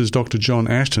 My guest is Dr. John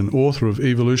Ashton, author of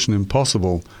Evolution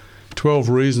Impossible, 12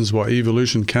 Reasons Why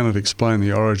Evolution Cannot Explain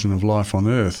the Origin of Life on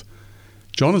Earth.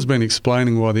 John has been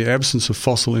explaining why the absence of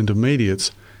fossil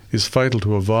intermediates is fatal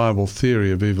to a viable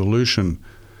theory of evolution.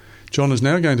 John is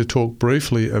now going to talk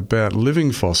briefly about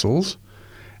living fossils,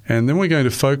 and then we're going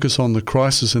to focus on the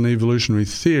crisis in evolutionary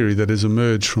theory that has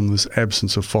emerged from this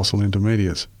absence of fossil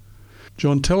intermediates.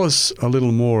 John, tell us a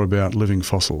little more about living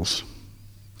fossils.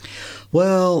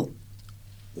 Well,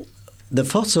 the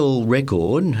fossil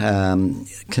record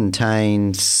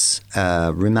contains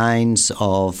remains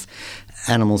of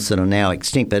animals that are now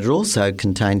extinct, but it also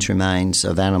contains remains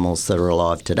of animals that are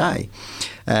alive today.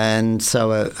 And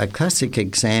so a classic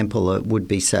example would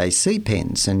be, say, sea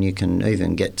pens, and you can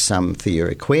even get some for your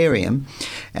aquarium.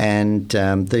 And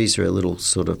these are a little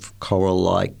sort of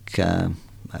coral-like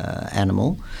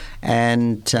animal.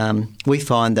 And we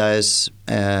find those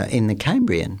in the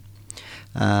Cambrian.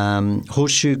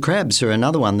 Horseshoe crabs are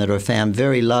another one that are found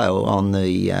very low on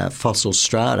the fossil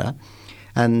strata,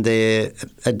 and they're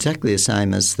exactly the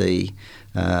same as the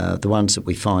ones that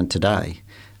we find today.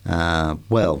 There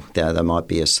might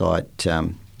be a slight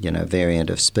variant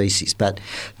of species, but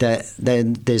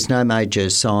there's no major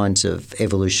signs of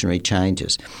evolutionary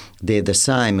changes. They're the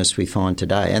same as we find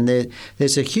today. And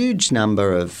there's a huge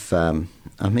number of,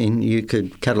 you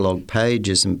could catalogue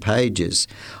pages and pages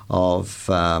of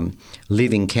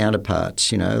living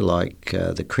counterparts, like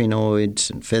the crinoids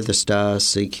and feather stars,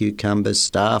 sea cucumbers,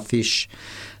 starfish,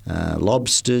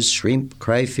 lobsters, shrimp,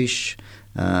 crayfish.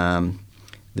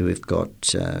 We've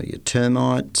got your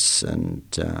termites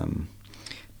and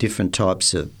different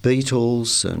types of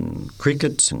beetles and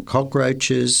crickets and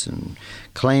cockroaches and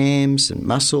clams and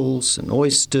mussels and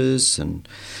oysters and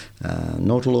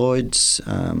nautiloids,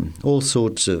 all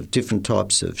sorts of different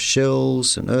types of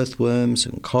shells and earthworms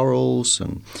and corals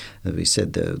and, as we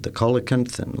said, the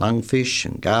coelacanth and lungfish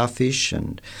and garfish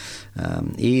and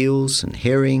eels and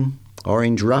herring,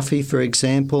 orange ruffy, for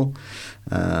example,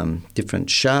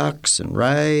 different sharks and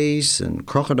rays and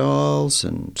crocodiles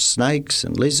and snakes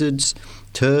and lizards,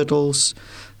 turtles,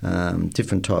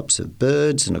 different types of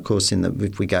birds, and of course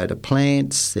if we go to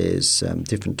plants, there's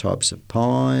different types of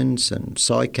pines and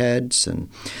cycads and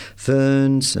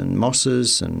ferns and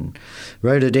mosses and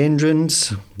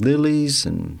rhododendrons, lilies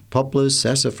and poplars,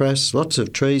 sassafras, lots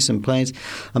of trees and plants.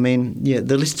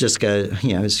 The list just goes,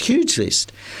 it's a huge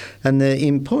list. And the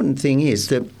important thing is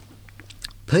that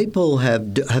people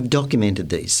have documented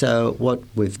these. So what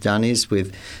we've done is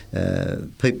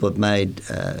people have made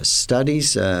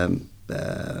studies.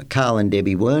 Carl and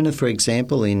Debbie Werner, for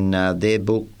example, in their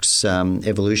books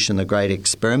Evolution, the Great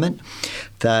Experiment,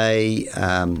 they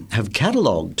have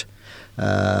catalogued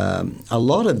a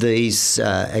lot of these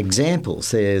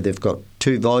examples. They've got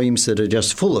 2 volumes that are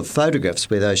just full of photographs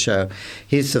where they show,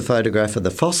 here's the photograph of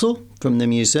the fossil from the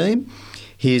museum,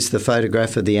 here's the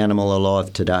photograph of the animal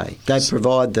alive today. They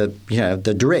provide the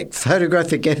direct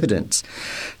photographic evidence.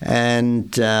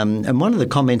 And one of the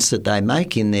comments that they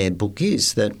make in their book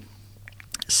is that,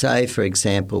 say, for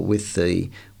example, with the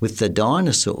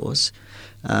dinosaurs,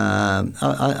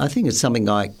 I think it's something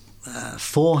like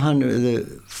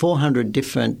 400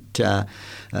 different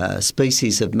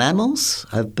species of mammals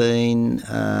have been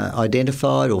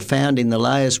identified or found in the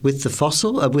layers with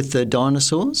the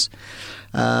dinosaurs.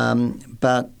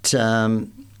 But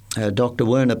Dr.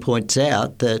 Werner points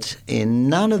out that in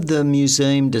none of the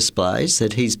museum displays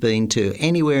that he's been to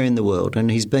anywhere in the world, and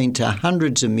he's been to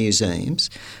hundreds of museums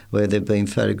where they've been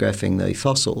photographing the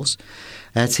fossils,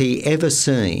 has he ever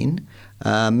seen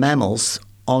mammals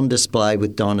on display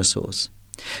with dinosaurs.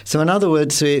 So in other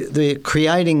words, they're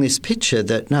creating this picture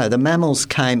that, no, the mammals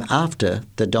came after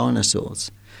the dinosaurs.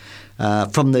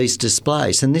 From these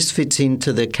displays. And this fits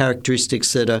into the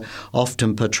characteristics that are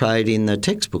often portrayed in the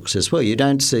textbooks as well. You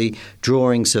don't see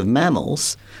drawings of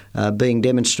mammals being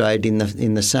demonstrated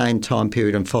in the same time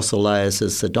period and fossil layers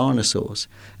as the dinosaurs.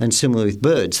 And similarly with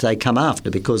birds, they come after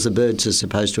because the birds are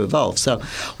supposed to evolve. So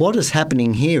what is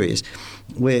happening here is,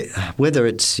 whether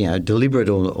it's deliberate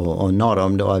or not, I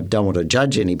don't want to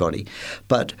judge anybody,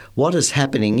 but what is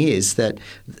happening is that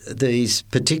these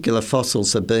particular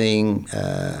fossils are being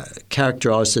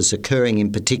characterised as occurring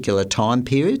in particular time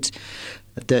periods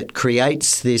that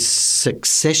creates this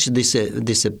succession,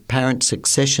 this apparent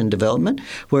succession development,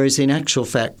 whereas in actual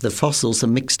fact the fossils are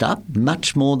mixed up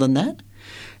much more than that.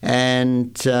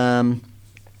 And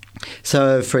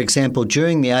so, for example,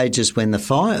 during the ages when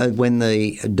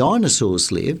the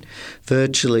dinosaurs lived,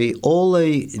 virtually all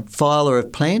the phyla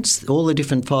of plants, all the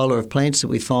different phyla of plants that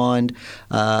we find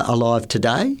alive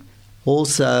today,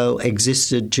 also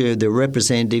existed during the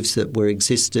representatives that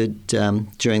existed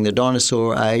during the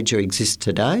dinosaur age or exist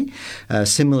today.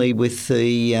 Similarly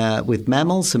with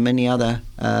mammals and many other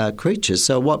creatures.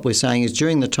 So what we're saying is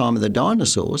during the time of the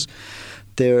dinosaurs,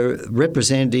 there are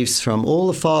representatives from all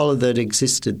the phyla that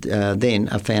existed then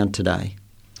are found today.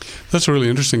 That's really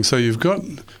interesting. So you've got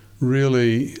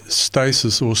really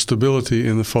stasis or stability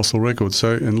in the fossil record.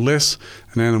 So unless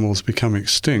an animal's become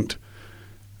extinct,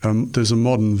 there's a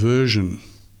modern version.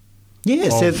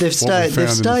 Yes, they've stayed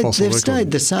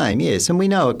the same. Yes, and we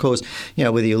know, of course,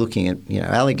 whether you're looking at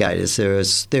alligators, there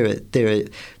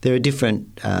are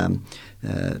different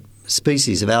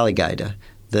species of alligator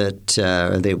that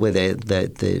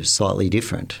they're slightly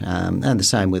different, and the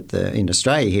same with in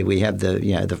Australia here we have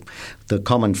the the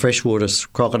common freshwater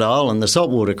crocodile and the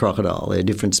saltwater crocodile. They're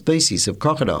different species of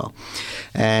crocodile.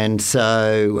 And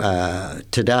so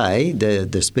today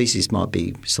the species might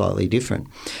be slightly different.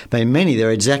 But in many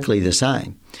they're exactly the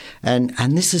same.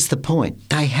 And this is the point.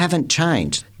 They haven't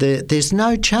changed. There's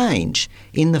no change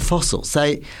in the fossils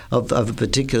of a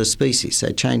particular species.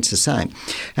 They change the same.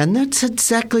 And that's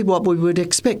exactly what we would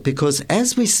expect, because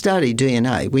as we study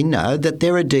DNA, we know that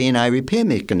there are DNA repair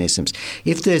mechanisms.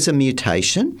 If there's a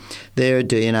mutation, there are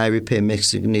DNA repair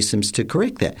mechanisms to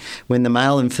correct that. When the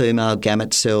male and female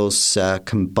gamete cells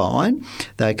combine,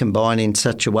 they combine in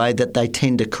such a way that they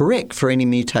tend to correct for any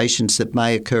mutations that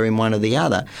may occur in one or the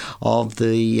other of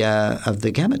the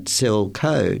gamete cell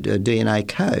code, DNA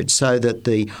code, so that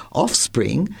the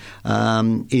offspring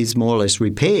is more or less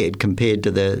repaired compared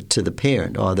to the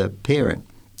parent or the parent,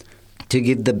 to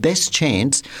give the best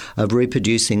chance of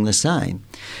reproducing the same.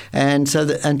 And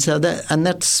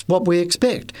that's what we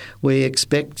expect. We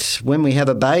expect when we have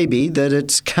a baby that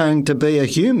it's going to be a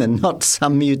human, not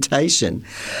some mutation.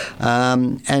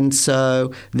 And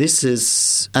so this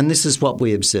is what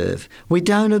we observe. We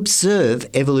don't observe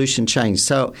evolution change.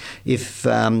 So if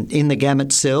in the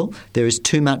gamete cell there is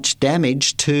too much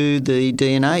damage to the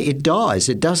DNA, it dies.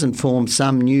 It doesn't form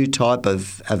some new type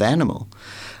of animal.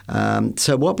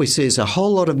 So what we see is a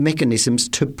whole lot of mechanisms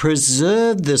to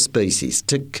preserve the species,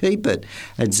 to keep it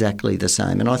exactly the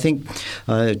same. And I think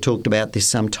I talked about this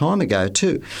some time ago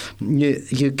too.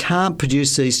 You can't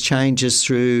produce these changes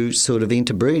through sort of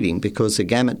interbreeding, because the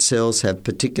gamete cells have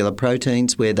particular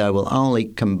proteins where they will only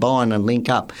combine and link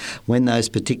up when those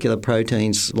particular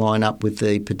proteins line up with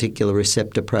the particular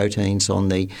receptor proteins on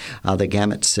the other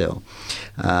gamete cell.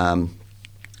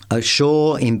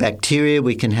 Sure, in bacteria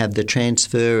we can have the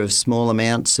transfer of small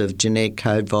amounts of genetic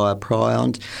code via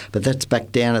prions, but that's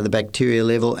back down at the bacteria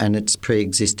level and it's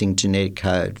pre-existing genetic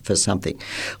code for something.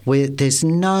 Where there's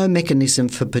no mechanism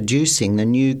for producing the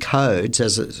new codes,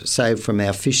 as say from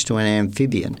our fish to an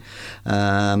amphibian,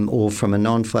 or from a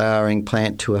non-flowering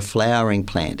plant to a flowering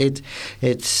plant.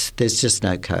 There's just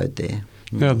no code there.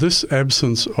 Now, this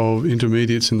absence of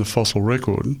intermediates in the fossil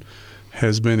record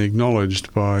has been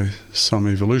acknowledged by some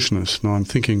evolutionists. Now, I'm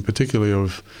thinking particularly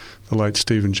of the late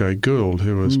Stephen Jay Gould,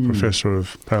 who was Professor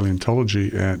of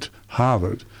Paleontology at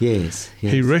Harvard. Yes.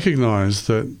 He recognised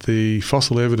that the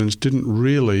fossil evidence didn't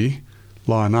really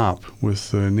line up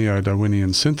with the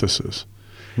neo-Darwinian synthesis.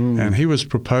 And he was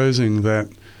proposing that,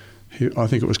 I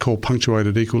think it was called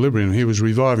punctuated equilibrium. He was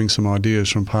reviving some ideas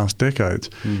from past decades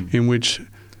in which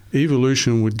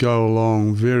evolution would go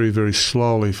along very, very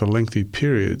slowly for lengthy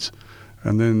periods,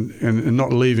 and then and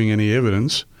not leaving any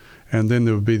evidence, and then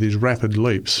there would be these rapid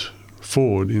leaps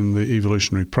forward in the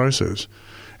evolutionary process,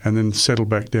 and then settle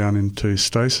back down into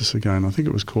stasis again. I think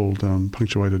it was called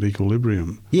punctuated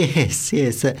equilibrium. Yes,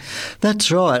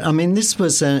 that's right. I mean, this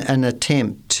was an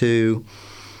attempt to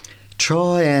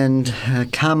try and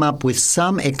come up with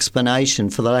some explanation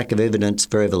for the lack of evidence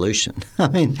for evolution. I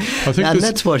mean,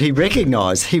 that's what he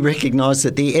recognised. He recognised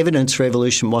that the evidence for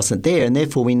evolution wasn't there, and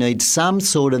therefore we need some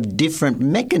sort of different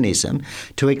mechanism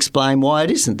to explain why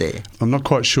it isn't there. I'm not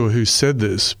quite sure who said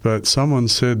this, but someone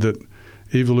said that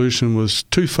evolution was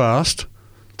too fast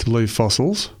to leave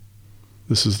fossils.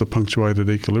 This is the punctuated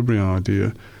equilibrium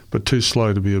idea, but too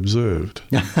slow to be observed.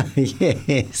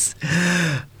 Yes.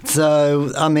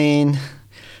 So, I mean,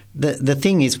 the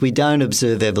thing is we don't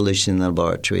observe evolution in the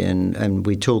laboratory, and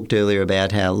we talked earlier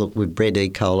about how, look, we've bred E.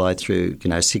 coli through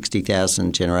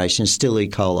 60,000 generations, still E.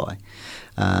 coli.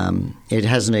 It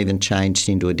hasn't even changed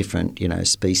into a different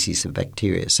species of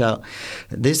bacteria. So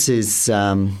this is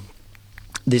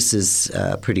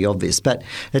pretty obvious, but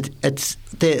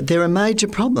there are major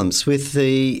problems with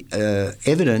the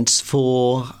evidence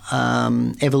for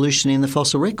evolution in the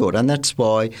fossil record, and that's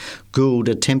why Gould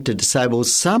attempted to say, well,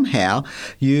 somehow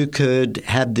you could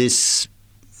have this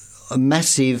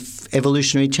massive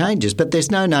evolutionary changes, but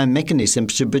there's no known mechanism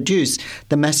to produce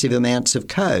the massive amounts of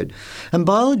code. And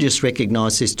biologists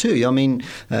recognise this too. I mean,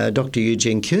 Dr.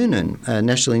 Eugene Koonin,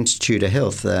 National Institute of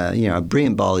Health, a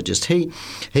brilliant biologist, he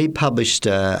published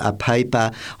a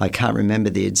paper, I can't remember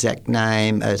the exact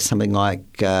name, something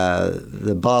like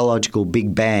The Biological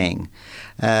Big Bang,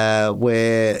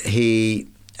 where he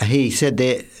said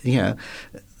that,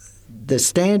 the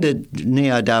standard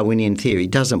neo-Darwinian theory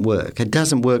doesn't work. It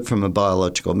doesn't work from a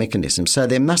biological mechanism. So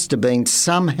there must have been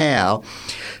somehow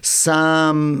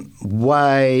some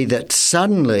way that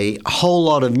suddenly a whole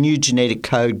lot of new genetic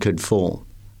code could form.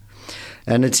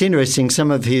 And it's interesting,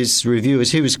 some of his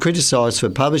reviewers, he was criticised for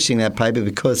publishing that paper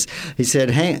because he said,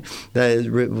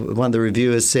 one of the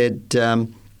reviewers said,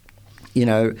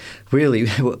 really,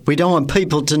 we don't want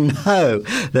people to know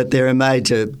that there are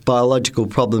major biological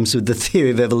problems with the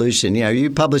theory of evolution. You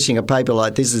publishing a paper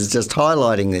like this is just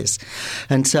highlighting this.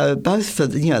 And so both for,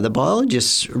 the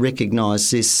biologists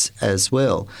recognise this as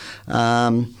well.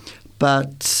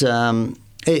 But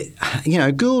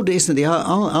Gould isn't the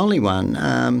only one.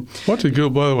 By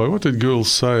the way, what did Gould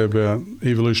say about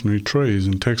evolutionary trees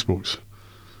in textbooks?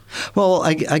 Well,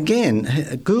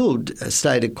 again, Gould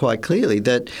stated quite clearly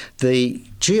that the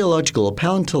geological or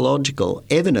paleontological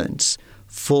evidence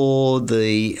for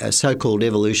the so-called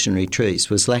evolutionary trees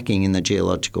was lacking in the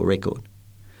geological record.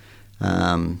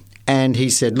 And he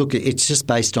said, look, it's just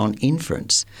based on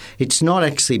inference. It's not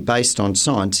actually based on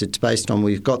science. It's based on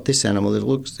we've got this animal, it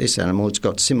looks this animal, it's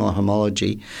got similar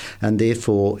homology, and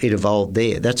therefore it evolved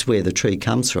there. That's where the tree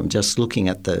comes from, just looking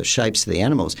at the shapes of the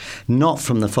animals, not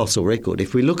from the fossil record.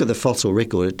 If we look at the fossil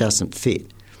record, it doesn't fit.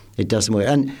 It doesn't work.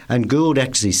 And Gould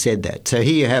actually said that. So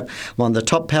here you have one of the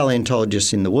top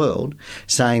paleontologists in the world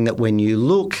saying that when you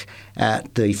look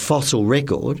at the fossil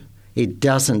record, it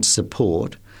doesn't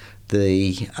support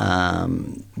the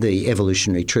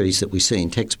evolutionary trees that we see in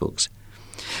textbooks.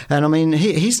 And I mean,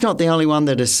 he's not the only one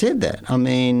that has said that. I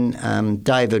mean,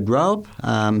 David Robb,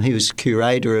 he was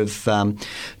curator of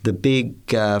the big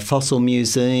fossil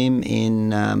museum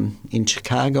in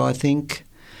Chicago, I think,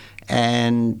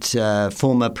 and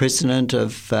former president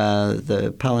of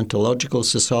the Paleontological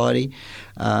Society.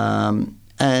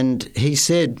 And he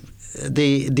said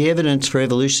the evidence for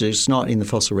evolution is not in the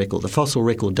fossil record. The fossil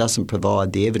record doesn't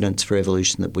provide the evidence for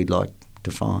evolution that we'd like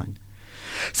to find.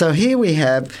 So here we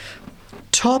have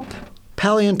top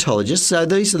paleontologists. So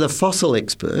these are the fossil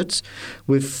experts.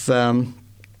 We've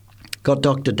got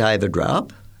Dr. David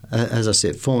Robb, as I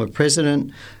said, former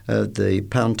president of the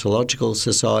Paleontological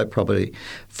Society, probably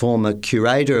former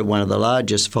curator of one of the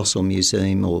largest fossil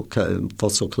museum or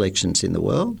fossil collections in the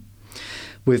world.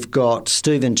 We've got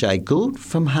Stephen Jay Gould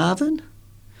from Harvard.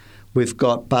 We've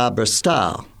got Barbara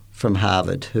Stahl from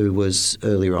Harvard, who was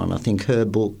earlier on. I think her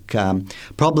book,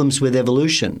 Problems with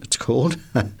Evolution, it's called,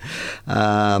 came out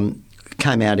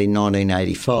in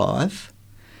 1985,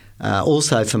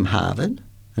 also from Harvard,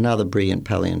 another brilliant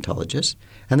paleontologist.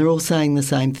 And they're all saying the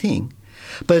same thing.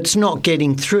 But it's not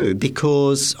getting through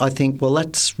because I think, well,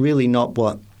 that's really not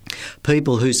what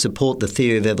people who support the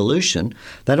theory of evolution,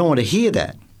 they don't want to hear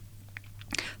that.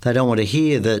 They don't want to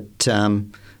hear that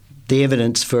the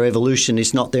evidence for evolution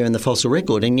is not there in the fossil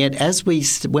record. And yet,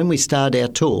 when we start our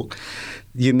talk,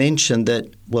 you mentioned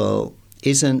that, well,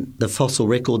 isn't the fossil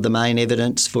record the main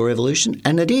evidence for evolution?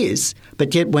 And it is.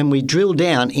 But yet when we drill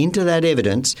down into that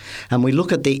evidence and we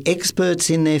look at the experts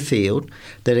in their field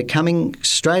that are coming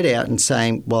straight out and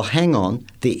saying, well, hang on,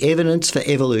 the evidence for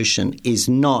evolution is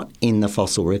not in the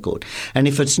fossil record. And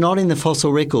if it's not in the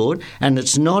fossil record and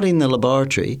it's not in the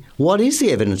laboratory, what is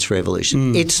the evidence for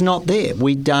evolution? It's not there.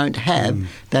 We don't have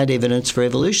that evidence for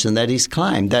evolution that is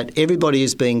claimed, that everybody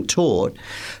is being taught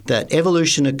that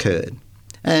evolution occurred.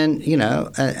 And,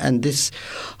 and this,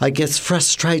 I guess,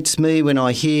 frustrates me when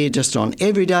I hear just on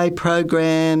everyday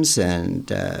programs and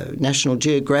National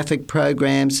Geographic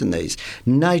programs and these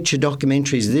nature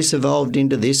documentaries, this evolved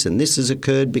into this and this has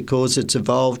occurred because it's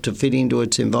evolved to fit into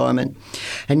its environment.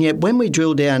 And yet when we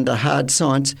drill down to hard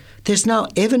science, there's no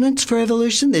evidence for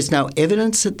evolution. There's no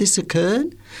evidence that this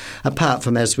occurred. Apart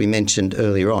from, as we mentioned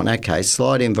earlier on,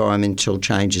 slight environmental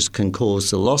changes can cause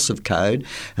the loss of code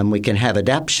and we can have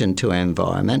adaptation to our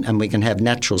environment and we can have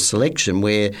natural selection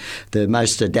where the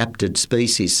most adapted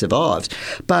species survives.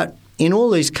 But in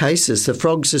all these cases, the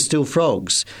frogs are still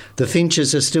frogs, the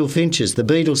finches are still finches, the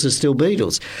beetles are still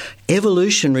beetles.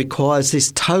 Evolution requires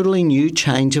this totally new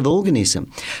change of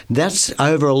organism. That's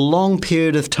over a long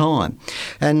period of time.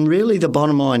 And really the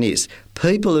bottom line is,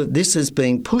 this is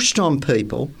being pushed on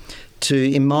people to,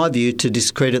 in my view, to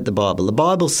discredit the Bible. The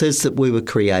Bible says that we were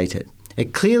created.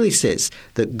 It clearly says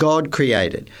that God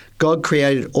created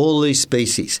all these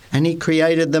species, and he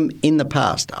created them in the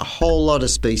past, a whole lot of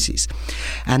species.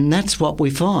 And that's what we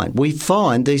find. We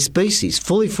find these species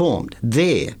fully formed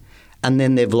there, and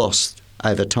then they've lost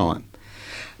over time.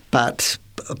 But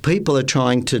people are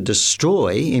trying to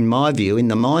destroy, in my view, in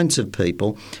the minds of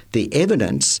people, the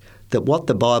evidence that what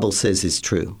the Bible says is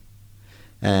true.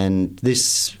 And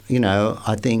this,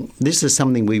 I think this is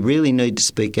something we really need to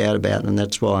speak out about, and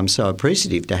that's why I'm so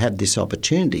appreciative to have this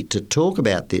opportunity to talk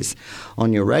about this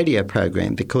on your radio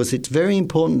program, because it's very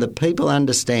important that people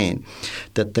understand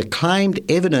that the claimed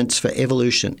evidence for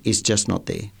evolution is just not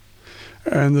there.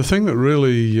 And the thing that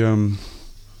really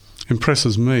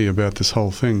impresses me about this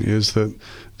whole thing is that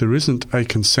there isn't a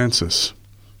consensus.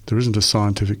 There isn't a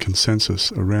scientific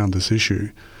consensus around this issue.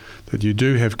 that you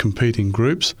do have competing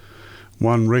groups,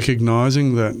 one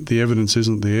recognising that the evidence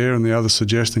isn't there and the other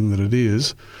suggesting that it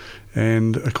is,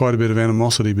 and quite a bit of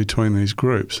animosity between these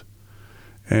groups.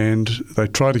 And they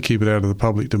try to keep it out of the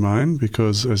public domain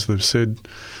because, as they've said,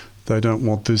 they don't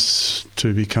want this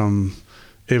to become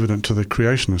evident to the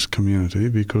creationist community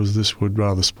because this would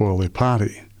rather spoil their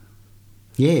party.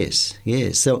 Yes.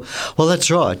 So, well,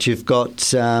 that's right. You've got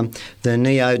the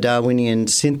neo-Darwinian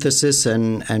synthesis,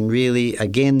 and really,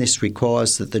 again, this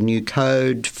requires that the new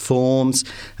code forms,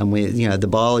 and the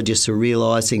biologists are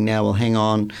realising now, well, hang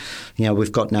on,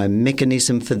 we've got no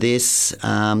mechanism for this.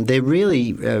 They're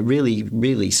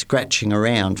really scratching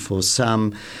around for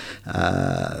some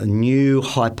new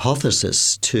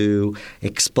hypothesis to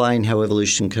explain how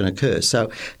evolution can occur.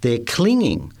 So they're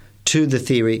clinging to the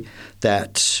theory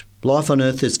that life on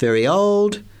Earth is very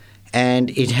old and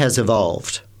it has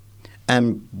evolved.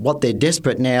 And what they're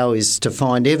desperate now is to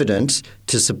find evidence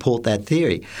to support that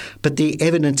theory. But the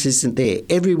evidence isn't there.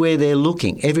 Everywhere they're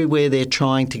looking, everywhere they're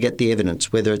trying to get the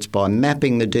evidence, whether it's by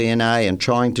mapping the DNA and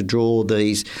trying to draw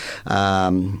these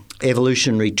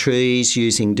evolutionary trees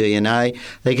using DNA,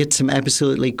 they get some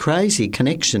absolutely crazy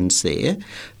connections there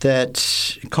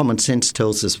that common sense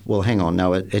tells us, well, hang on,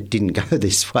 no, it didn't go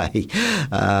this way.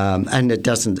 And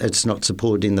it's not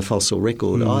supported in the fossil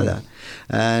record either.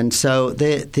 And so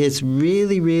there's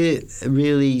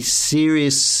really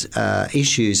serious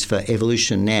issues for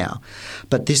evolution now.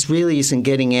 But this really isn't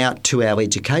getting out to our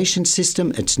education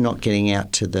system. It's not getting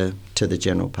out to the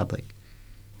general public.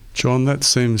 John, that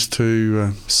seems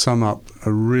to sum up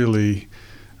a really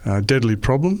deadly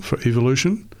problem for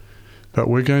evolution. But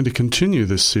we're going to continue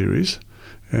this series.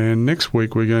 And next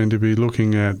week we're going to be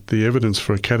looking at the evidence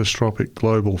for a catastrophic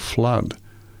global flood.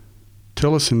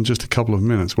 Tell us in just a couple of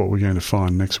minutes what we're going to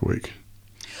find next week.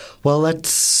 Well,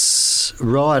 that's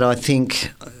right. I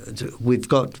think we've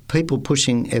got people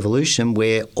pushing evolution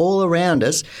where all around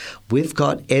us we've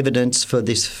got evidence for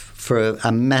this, for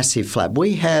a massive flood.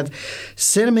 We have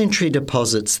sedimentary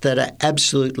deposits that are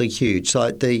absolutely huge.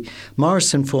 Like the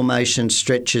Morrison Formation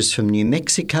stretches from New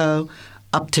Mexico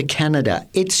up to Canada.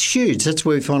 It's huge. That's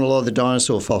where we find a lot of the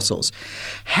dinosaur fossils.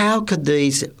 How could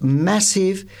these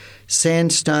massive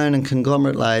sandstone and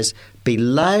conglomerate layers be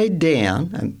laid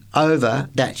down over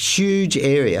that huge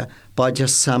area by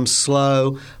just some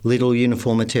slow little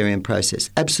uniformitarian process?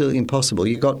 Absolutely impossible.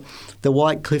 You've got the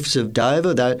White Cliffs of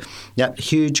Dover, that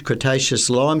huge Cretaceous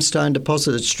limestone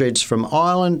deposit that stretches from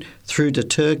Ireland through to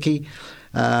Turkey.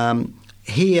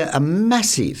 Here, a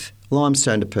massive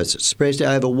limestone deposit spread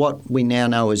over what we now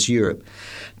know as Europe.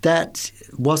 That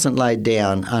wasn't laid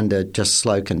down under just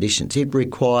slow conditions. It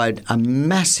required a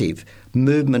massive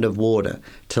movement of water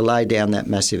to lay down that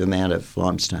massive amount of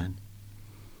limestone.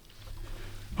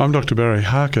 I'm Dr. Barry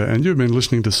Harker, and you've been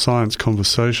listening to Science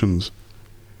Conversations.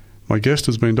 My guest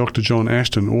has been Dr. John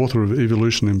Ashton, author of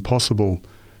Evolution Impossible,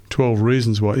 12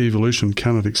 Reasons Why Evolution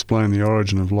Cannot Explain the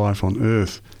Origin of Life on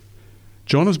Earth.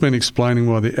 John has been explaining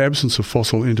why the absence of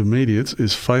fossil intermediates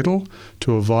is fatal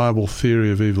to a viable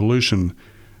theory of evolution.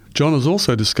 John has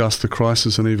also discussed the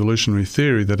crisis in evolutionary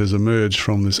theory that has emerged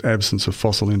from this absence of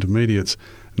fossil intermediates.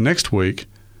 Next week,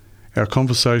 our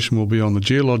conversation will be on the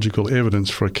geological evidence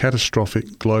for a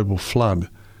catastrophic global flood.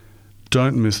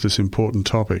 Don't miss this important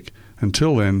topic.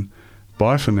 Until then,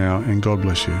 bye for now and God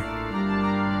bless you.